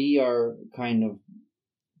 we are kind of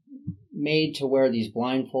made to wear these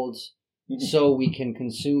blindfolds so we can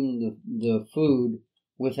consume the food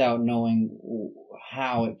without knowing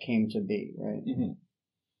how it came to be, right?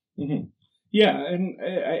 Mm-hmm. Mm-hmm. Yeah, and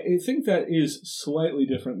I think that is slightly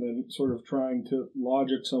different than sort of trying to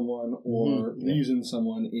logic someone or reason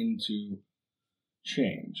someone into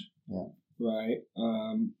change. Yeah. Right?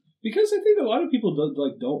 Because I think a lot of people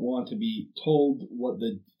don't want to be told what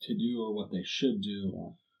to do or what they should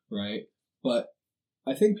do, right? But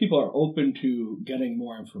I think people are open to getting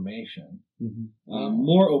more information.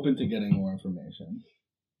 More open to getting more information.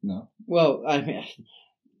 No? Well, I mean,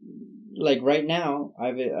 like right now,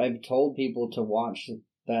 I've told people to watch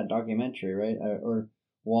that documentary, right? Or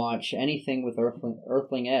watch anything with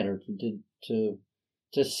Earthling Ed, or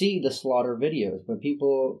to see the slaughter videos. But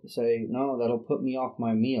people say, no, that'll put me off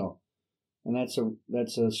my meal. And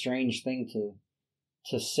that's a strange thing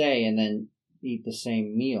to say and then eat the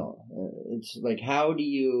same meal. It's like, how do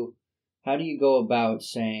you go about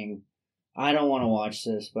saying, I don't want to watch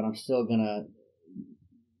this, but I'm still gonna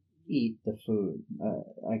eat the food?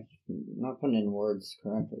 I'm not putting it in words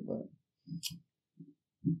correctly, but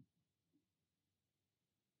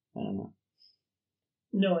I don't know.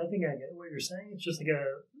 No, I think I get what you're saying. It's just like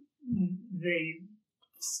they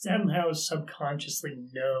somehow subconsciously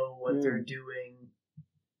know what they're doing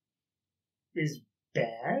is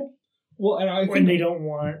bad. Well, and when they don't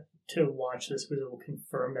want to watch this because it will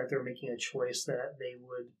confirm that they're making a choice that they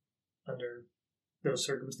would, under those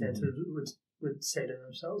circumstances, would say to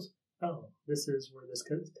themselves, oh, this is where this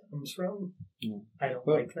comes from. Yeah. I don't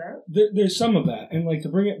like that. There's some of that. And like to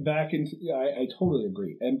bring it back into, I totally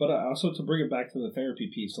agree. But also to bring it back to the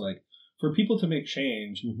therapy piece, like for people to make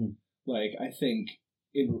change, like I think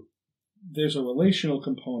there's a relational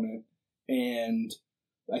component, and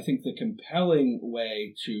I think the compelling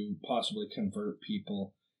way to possibly convert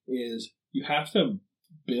people is you have to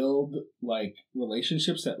build like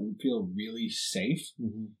relationships that feel really safe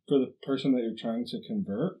for the person that you're trying to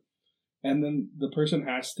convert. And then the person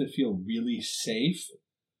has to feel really safe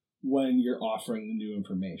when you're offering the new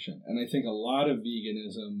information. And I think a lot of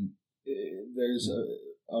veganism, there's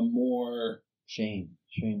a more shame.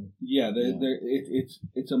 Yeah,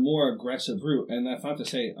 it's a more aggressive route, and that's not to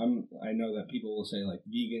say I know that people will say like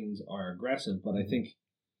vegans are aggressive, but I think,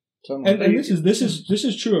 and this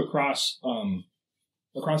is true across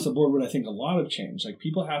the board. But I think a lot of change, like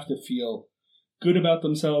people have to feel good about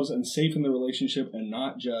themselves and safe in the relationship and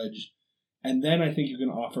not judged. And then I think you can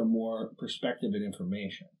offer more perspective and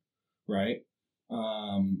information, right?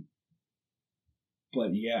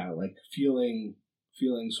 But yeah, like feeling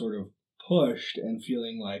sort of pushed and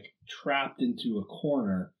feeling like trapped into a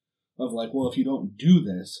corner of like, well, if you don't do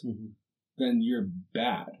this, then you're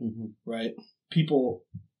bad, right? People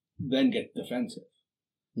then get defensive,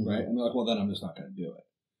 right? And they're like, well, then I'm just not going to do it,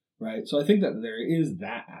 right? So I think that there is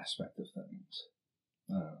that aspect of things.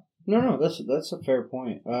 No, that's a fair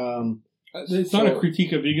point. It's not a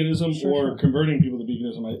critique of veganism or converting people to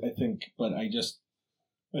veganism, I think, but I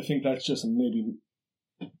think that's just maybe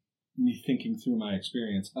me thinking through my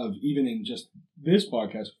experience of even in just this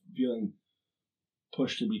podcast feeling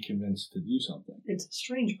pushed to be convinced to do something. It's a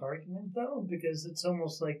strange argument, though, because it's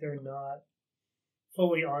almost like they're not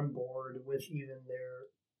fully on board with even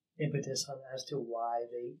their impetus as to why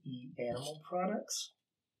they eat animal products,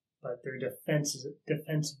 but they're defensive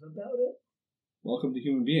about it. Welcome to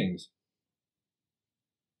human beings.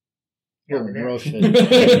 Roasted.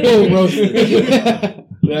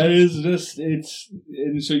 That is just,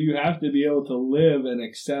 and so you have to be able to live and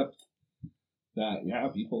accept that,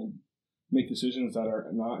 people make decisions that are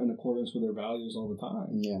not in accordance with their values all the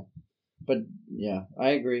time. Yeah. But,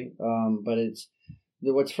 I agree. But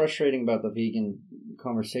what's frustrating about the vegan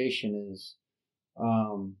conversation is,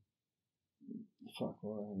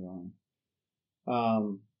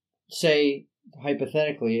 say,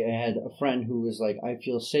 hypothetically, I had a friend who was like, I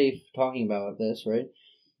feel safe talking about this, right?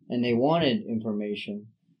 And they wanted information.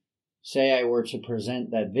 Say I were to present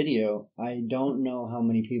that video, I don't know how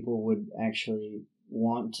many people would actually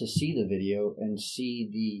want to see the video and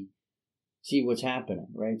see what's happening,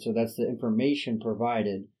 right? So that's the information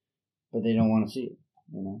provided, but they don't want to see it,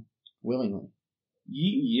 willingly.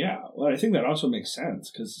 Yeah, well, I think that also makes sense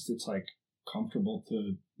because it's like comfortable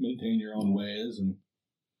to maintain your own ways and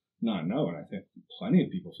not know, and I think plenty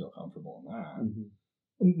of people feel comfortable in that.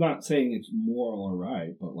 I'm not saying it's moral or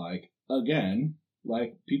right, but like again,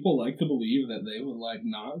 like, people like to believe that they would, like,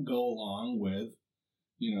 not go along with,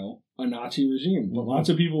 you know, a Nazi regime. But lots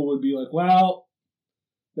of people would be like, well,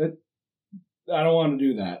 that I don't want to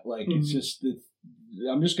do that. Like, I'm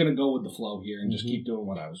just going to go with the flow here and just keep doing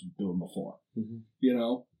what I was doing before. You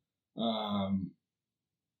know?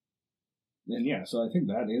 And yeah, so I think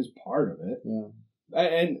that is part of it. Yeah.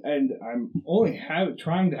 And I'm only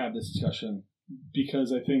trying to have this discussion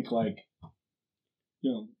because I think, like,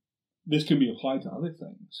 you know, this can be applied to other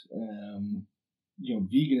things. You know,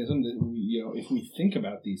 veganism, you know, if we think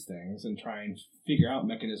about these things and try and figure out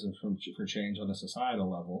mechanisms for change on a societal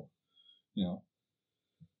level, you know,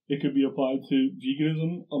 it could be applied to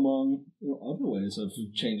veganism among, you know, other ways of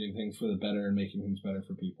changing things for the better and making things better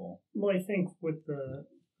for people. Well, I think with the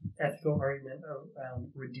ethical argument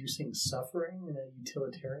around reducing suffering in a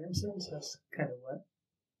utilitarian sense, that's kind of what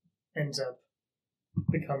ends up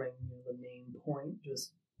becoming, you know, the main point,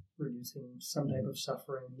 just reducing some type of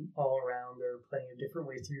suffering all around. There are plenty of different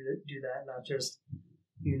ways to do that, not just,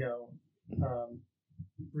 you know,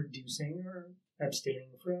 reducing or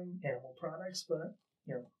abstaining from animal products, but,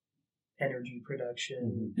 you know, energy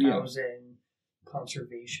production, housing,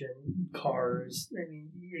 conservation, cars. I mean,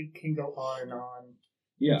 it can go on and on.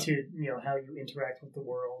 Yeah. To, you know, how you interact with the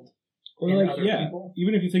world or and like, other people.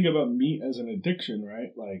 Even if you think about meat as an addiction,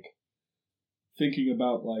 right? Like, thinking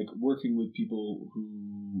about, like, working with people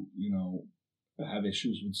who, you know, have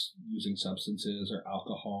issues with using substances or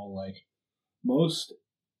alcohol. Like, most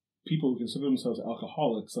people who consider themselves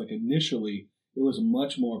alcoholics, like, initially it was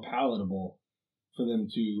much more palatable for them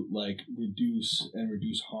to, like, reduce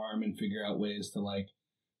harm and figure out ways to, like,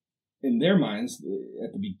 in their minds,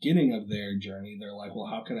 at the beginning of their journey, they're like, well,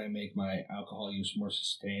 how can I make my alcohol use more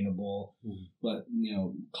sustainable, but, you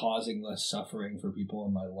know, causing less suffering for people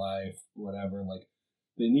in my life, whatever. Like,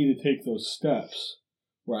 they need to take those steps,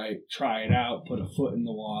 right? Try it out, put a foot in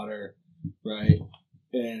the water, right?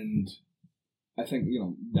 And I think, you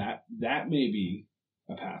know, that may be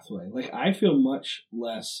a pathway. Like, I feel much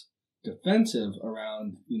less defensive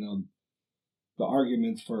around, you know, the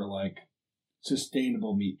arguments for, like,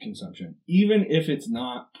 sustainable meat consumption, even if it's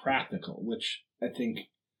not practical, which I think,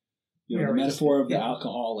 you know, the metaphor of the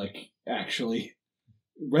alcoholic actually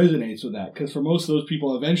resonates with that. Because for most of those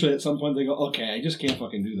people, eventually at some point they go, okay, I just can't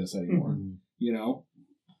fucking do this anymore, you know?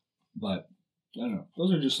 But, I don't know.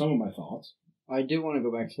 Those are just some of my thoughts. I do want to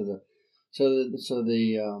go back to the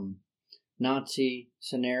Nazi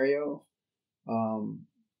scenario.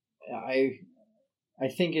 I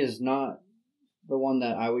think is not the one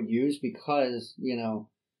that I would use because, you know,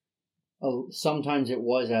 sometimes it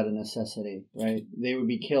was out of necessity, right? They would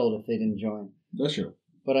be killed if they didn't join. That's true.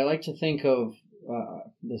 But I like to think of,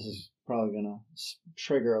 this is probably going to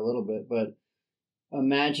trigger a little bit, but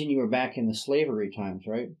imagine you were back in the slavery times,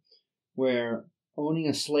 right? Where owning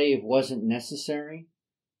a slave wasn't necessary,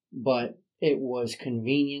 but it was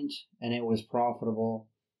convenient and it was profitable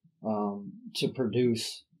to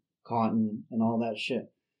produce cotton and all that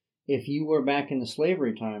shit. If you were back in the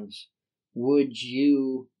slavery times, would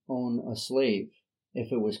you own a slave?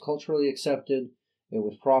 If it was culturally accepted, it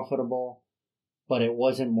was profitable, but it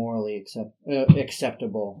wasn't morally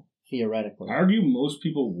acceptable theoretically. I argue most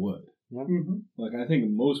people would. Yeah. Like, I think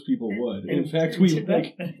most people would. In fact,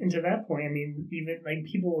 to that point, I mean, even, like,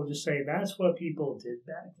 people will just say that's what people did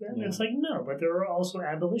back then. Yeah. It's like, no, but there were also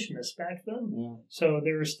abolitionists back then. Yeah. So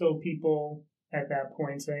there were still people at that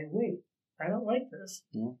point saying, wait, I don't like this.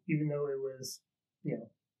 Yeah. Even though it was, you know,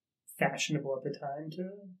 fashionable at the time to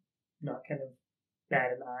not kind of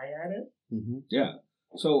bat an eye at it. Yeah.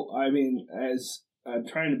 So, I mean, as I'm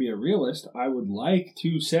trying to be a realist, I would like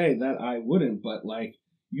to say that I wouldn't, but, like,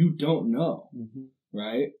 you don't know,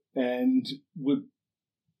 right? And with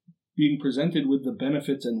being presented with the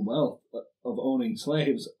benefits and wealth of owning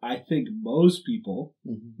slaves, I think most people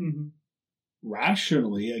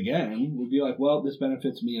rationally, again, would be like, well, this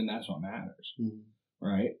benefits me and that's what matters,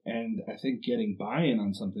 right? And I think getting buy-in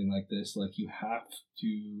on something like this, like, you have to,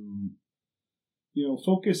 you know,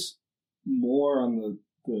 focus more on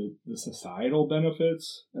the societal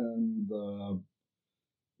benefits and the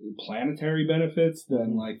planetary benefits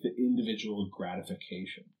than, like, the individual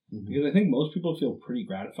gratification. Because I think most people feel pretty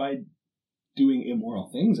gratified doing immoral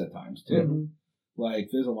things at times, too. Like,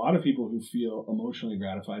 there's a lot of people who feel emotionally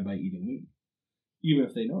gratified by eating meat, even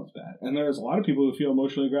if they know it's bad. And there's a lot of people who feel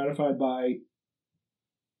emotionally gratified by,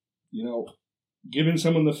 you know, giving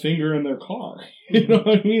someone the finger in their car. You know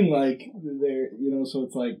what I mean? Like, they're, you know, so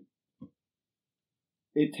it's like,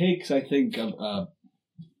 it takes, I think, a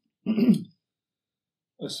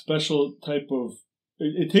special type of,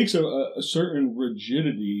 it takes a certain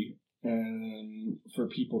rigidity and for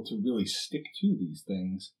people to really stick to these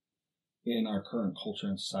things in our current culture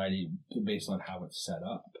and society based on how it's set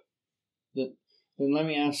up. Then let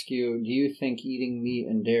me ask you, do you think eating meat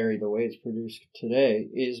and dairy the way it's produced today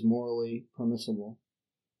is morally permissible?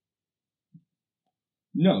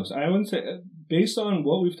 No, so I wouldn't say, based on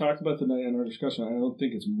what we've talked about tonight in our discussion, I don't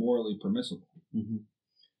think it's morally permissible. Mm-hmm.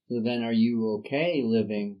 So then are you okay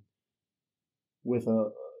living with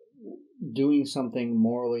doing something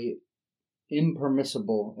morally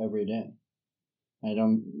impermissible every day? I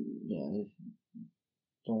don't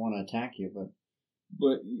want to attack you,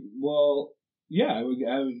 but yeah,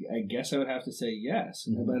 I guess I would have to say yes.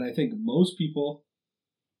 Mm-hmm. But I think most people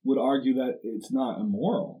would argue that it's not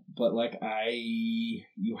immoral. But like I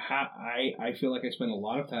feel like I spend a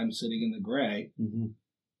lot of time sitting in the gray, mm-hmm.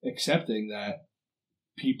 accepting that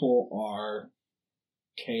people are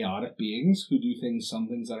chaotic beings who do some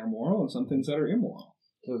things that are moral and some things that are immoral.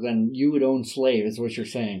 So then you would own slaves, is what you're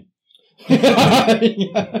saying.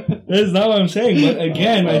 That's not what I'm saying, but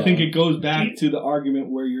again, I think it goes back to the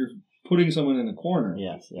argument where you're putting someone in a corner.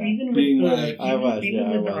 Yes, yeah. Even with the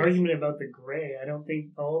argument about the gray, I don't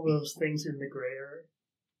think all those things in the gray are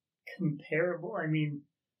comparable. I mean,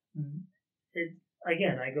 I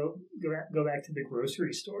go back to the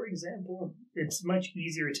grocery store example. It's much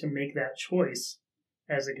easier to make that choice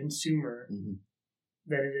as a consumer mm-hmm.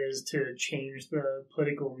 than it is to change the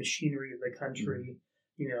political machinery of the country,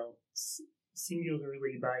 mm-hmm.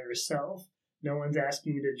 Singularly by yourself. No one's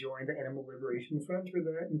asking you to join the Animal Liberation Front or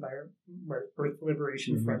the Earth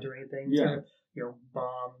Liberation mm-hmm. Front or anything to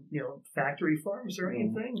bomb factory farms or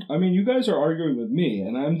anything. I mean, you guys are arguing with me,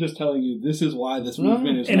 and I'm just telling you this is why this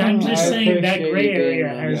movement is. And I'm just saying that gray area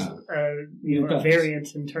has a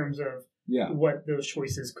variance in terms of what those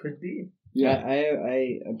choices could be. Yeah,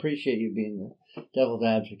 I appreciate you being the devil's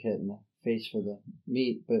advocate and the face for the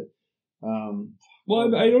meat, but.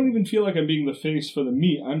 Well, I don't even feel like I'm being the face for the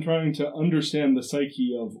meat. I'm trying to understand the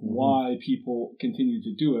psyche of mm-hmm. why people continue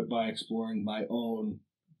to do it by exploring my own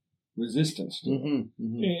resistance to it. Mm-hmm.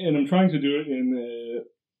 Mm-hmm. And I'm trying to do it in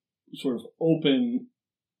a sort of open,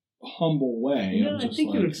 humble way. I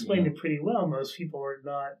think you explained it pretty well. Most people are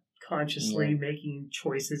not consciously making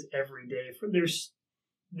choices every day.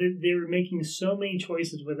 They're making so many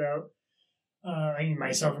choices without...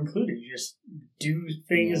 myself included. You just do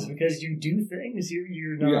things because you do things.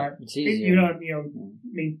 You're not. You're not.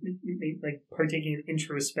 Like partaking in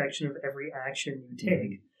introspection of every action you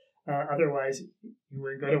take. Mm-hmm. Otherwise, you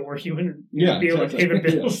wouldn't go to work. You wouldn't be able to pay the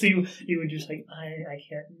bills. You would just like I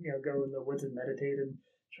can't go in the woods and meditate and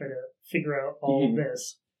try to figure out all mm-hmm. of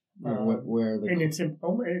this. And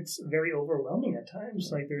it's very overwhelming at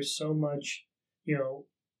times. Like there's so much,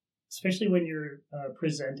 especially when you're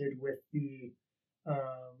presented with the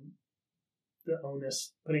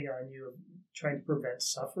onus putting on you of trying to prevent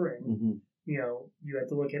suffering. Mm-hmm. You have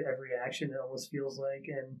to look at every action. It almost feels like,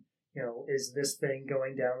 and is this thing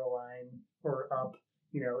going down the line or up?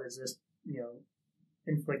 Is this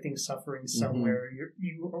inflicting suffering somewhere? Mm-hmm.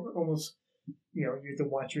 You almost you have to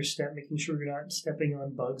watch your step, making sure you're not stepping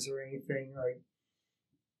on bugs or anything. Like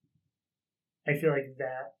I feel like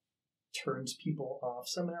that turns people off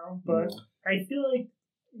somehow, but I feel like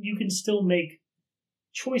you can still make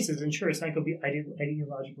choices, and sure, it's not going to be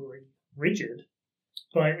ideologically rigid,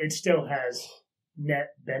 but it still has net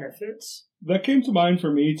benefits. That came to mind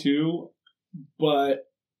for me too, but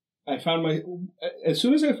I found as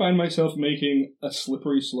soon as I find myself making a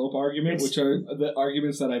slippery slope argument, which are the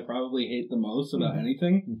arguments that I probably hate the most about mm-hmm.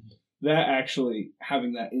 anything, mm-hmm. that actually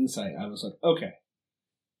having that insight, I was like, okay,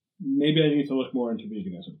 maybe I need to look more into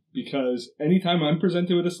veganism, because anytime I'm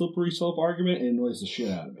presented with a slippery slope argument, it annoys the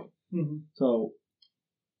shit out of me. Mm-hmm. So,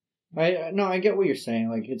 I get what you're saying.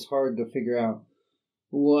 Like, it's hard to figure out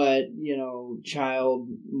what child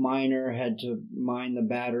miner had to mine the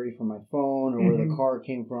battery for my phone, or mm-hmm. where the car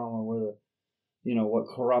came from, or where the what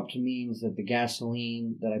corrupt means that the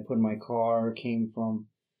gasoline that I put in my car came from.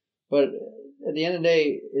 But at the end of the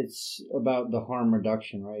day, it's about the harm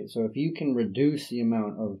reduction, right? So if you can reduce the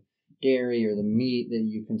amount of dairy or the meat that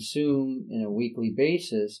you consume in a weekly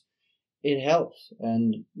basis, it helps.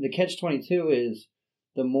 And the catch-22 is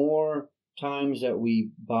the more times that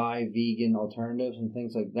we buy vegan alternatives and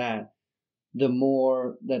things like that, the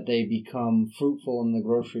more that they become fruitful in the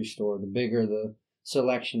grocery store, the bigger the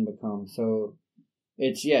selection becomes. So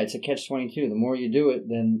it's a catch-22. The more you do it,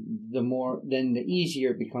 then the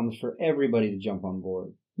easier it becomes for everybody to jump on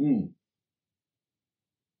board.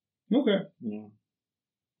 Okay. Yeah.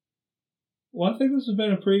 Well, I think this has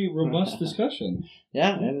been a pretty robust discussion.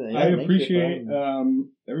 Yeah, I appreciate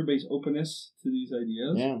everybody's openness to these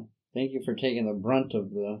ideas. Yeah, thank you for taking the brunt of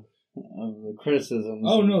the the criticisms.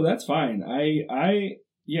 Oh no, that's fine.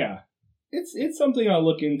 Yeah, it's something I'll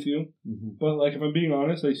look into. Mm-hmm. But like, if I'm being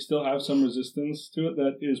honest, I still have some resistance to it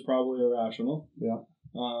that is probably irrational. Yeah.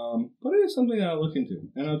 But it is something I'll look into,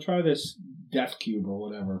 and I'll try this Death Cube or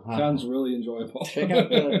whatever. Sounds really enjoyable. check out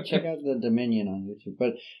the Dominion on YouTube.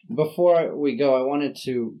 But before we go, I wanted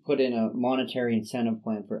to put in a monetary incentive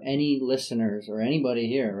plan for any listeners or anybody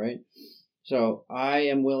here, right? So I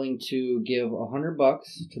am willing to give $100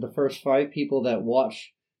 to the first 5 people that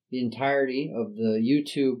watch the entirety of the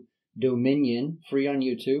YouTube Dominion, free on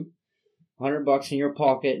YouTube. $100 in your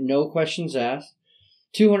pocket, no questions asked.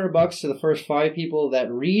 $200 to the first 5 people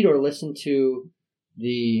that read or listen to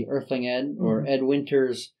the Earthling Ed or Ed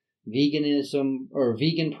Winter's Veganism or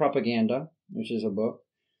Vegan Propaganda, which is a book.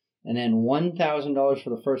 And then $1,000 for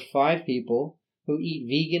the first 5 people who eat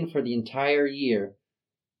vegan for the entire year,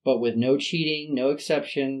 but with no cheating, no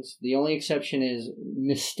exceptions. The only exception is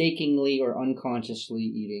mistakenly or unconsciously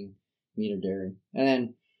eating meat or dairy. And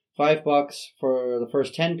then $5 for the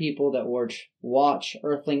first 10 people that watch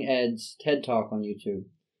Earthling Ed's TED Talk on YouTube.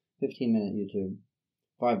 15-minute YouTube.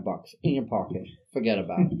 $5 in your pocket. Forget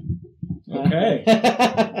about it. Okay.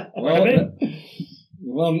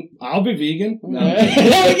 Well, I'll be vegan. No.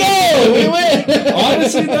 There we go! We win!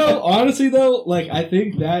 honestly though, like, I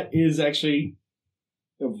think that is actually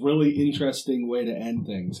a really interesting way to end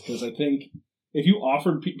things. Because I think if you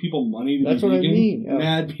offered people money to That's be what vegan, I mean. Yeah.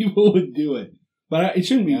 mad people would do it. But it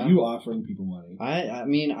shouldn't be you offering people money. I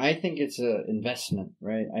mean, I think it's an investment,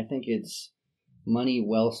 right? I think it's money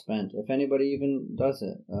well spent. If anybody even does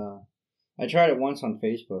it. I tried it once on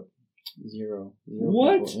Facebook. Zero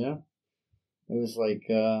what? People. Yeah. It was like...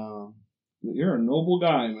 You're a noble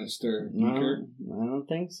guy, Mr. Beaker. No, I don't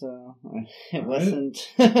think so. It wasn't...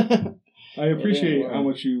 I appreciate how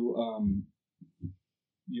much you...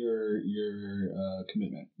 your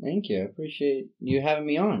commitment. Thank you. I appreciate you having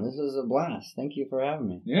me on. This is a blast. Thank you for having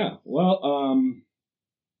me. Yeah. Well,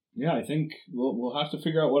 yeah, I think we'll have to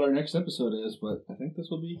figure out what our next episode is, but I think this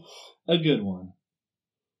will be a good one.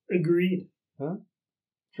 Agreed. Huh?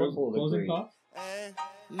 Closing thoughts? Ain't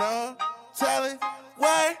no telling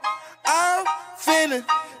what I'm feeling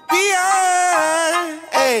beyond.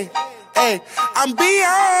 Hey, I'm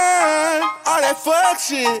beyond all that fuck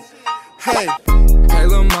shit. Hey. Hey,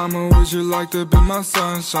 lil' mama, would you like to be my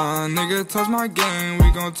sunshine? Nigga, touch my game,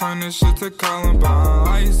 we gon' turn this shit to Columbine.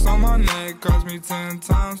 Ice on my neck cost me 10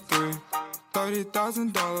 times 3.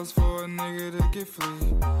 $30,000 for a nigga to get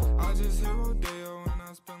free. I just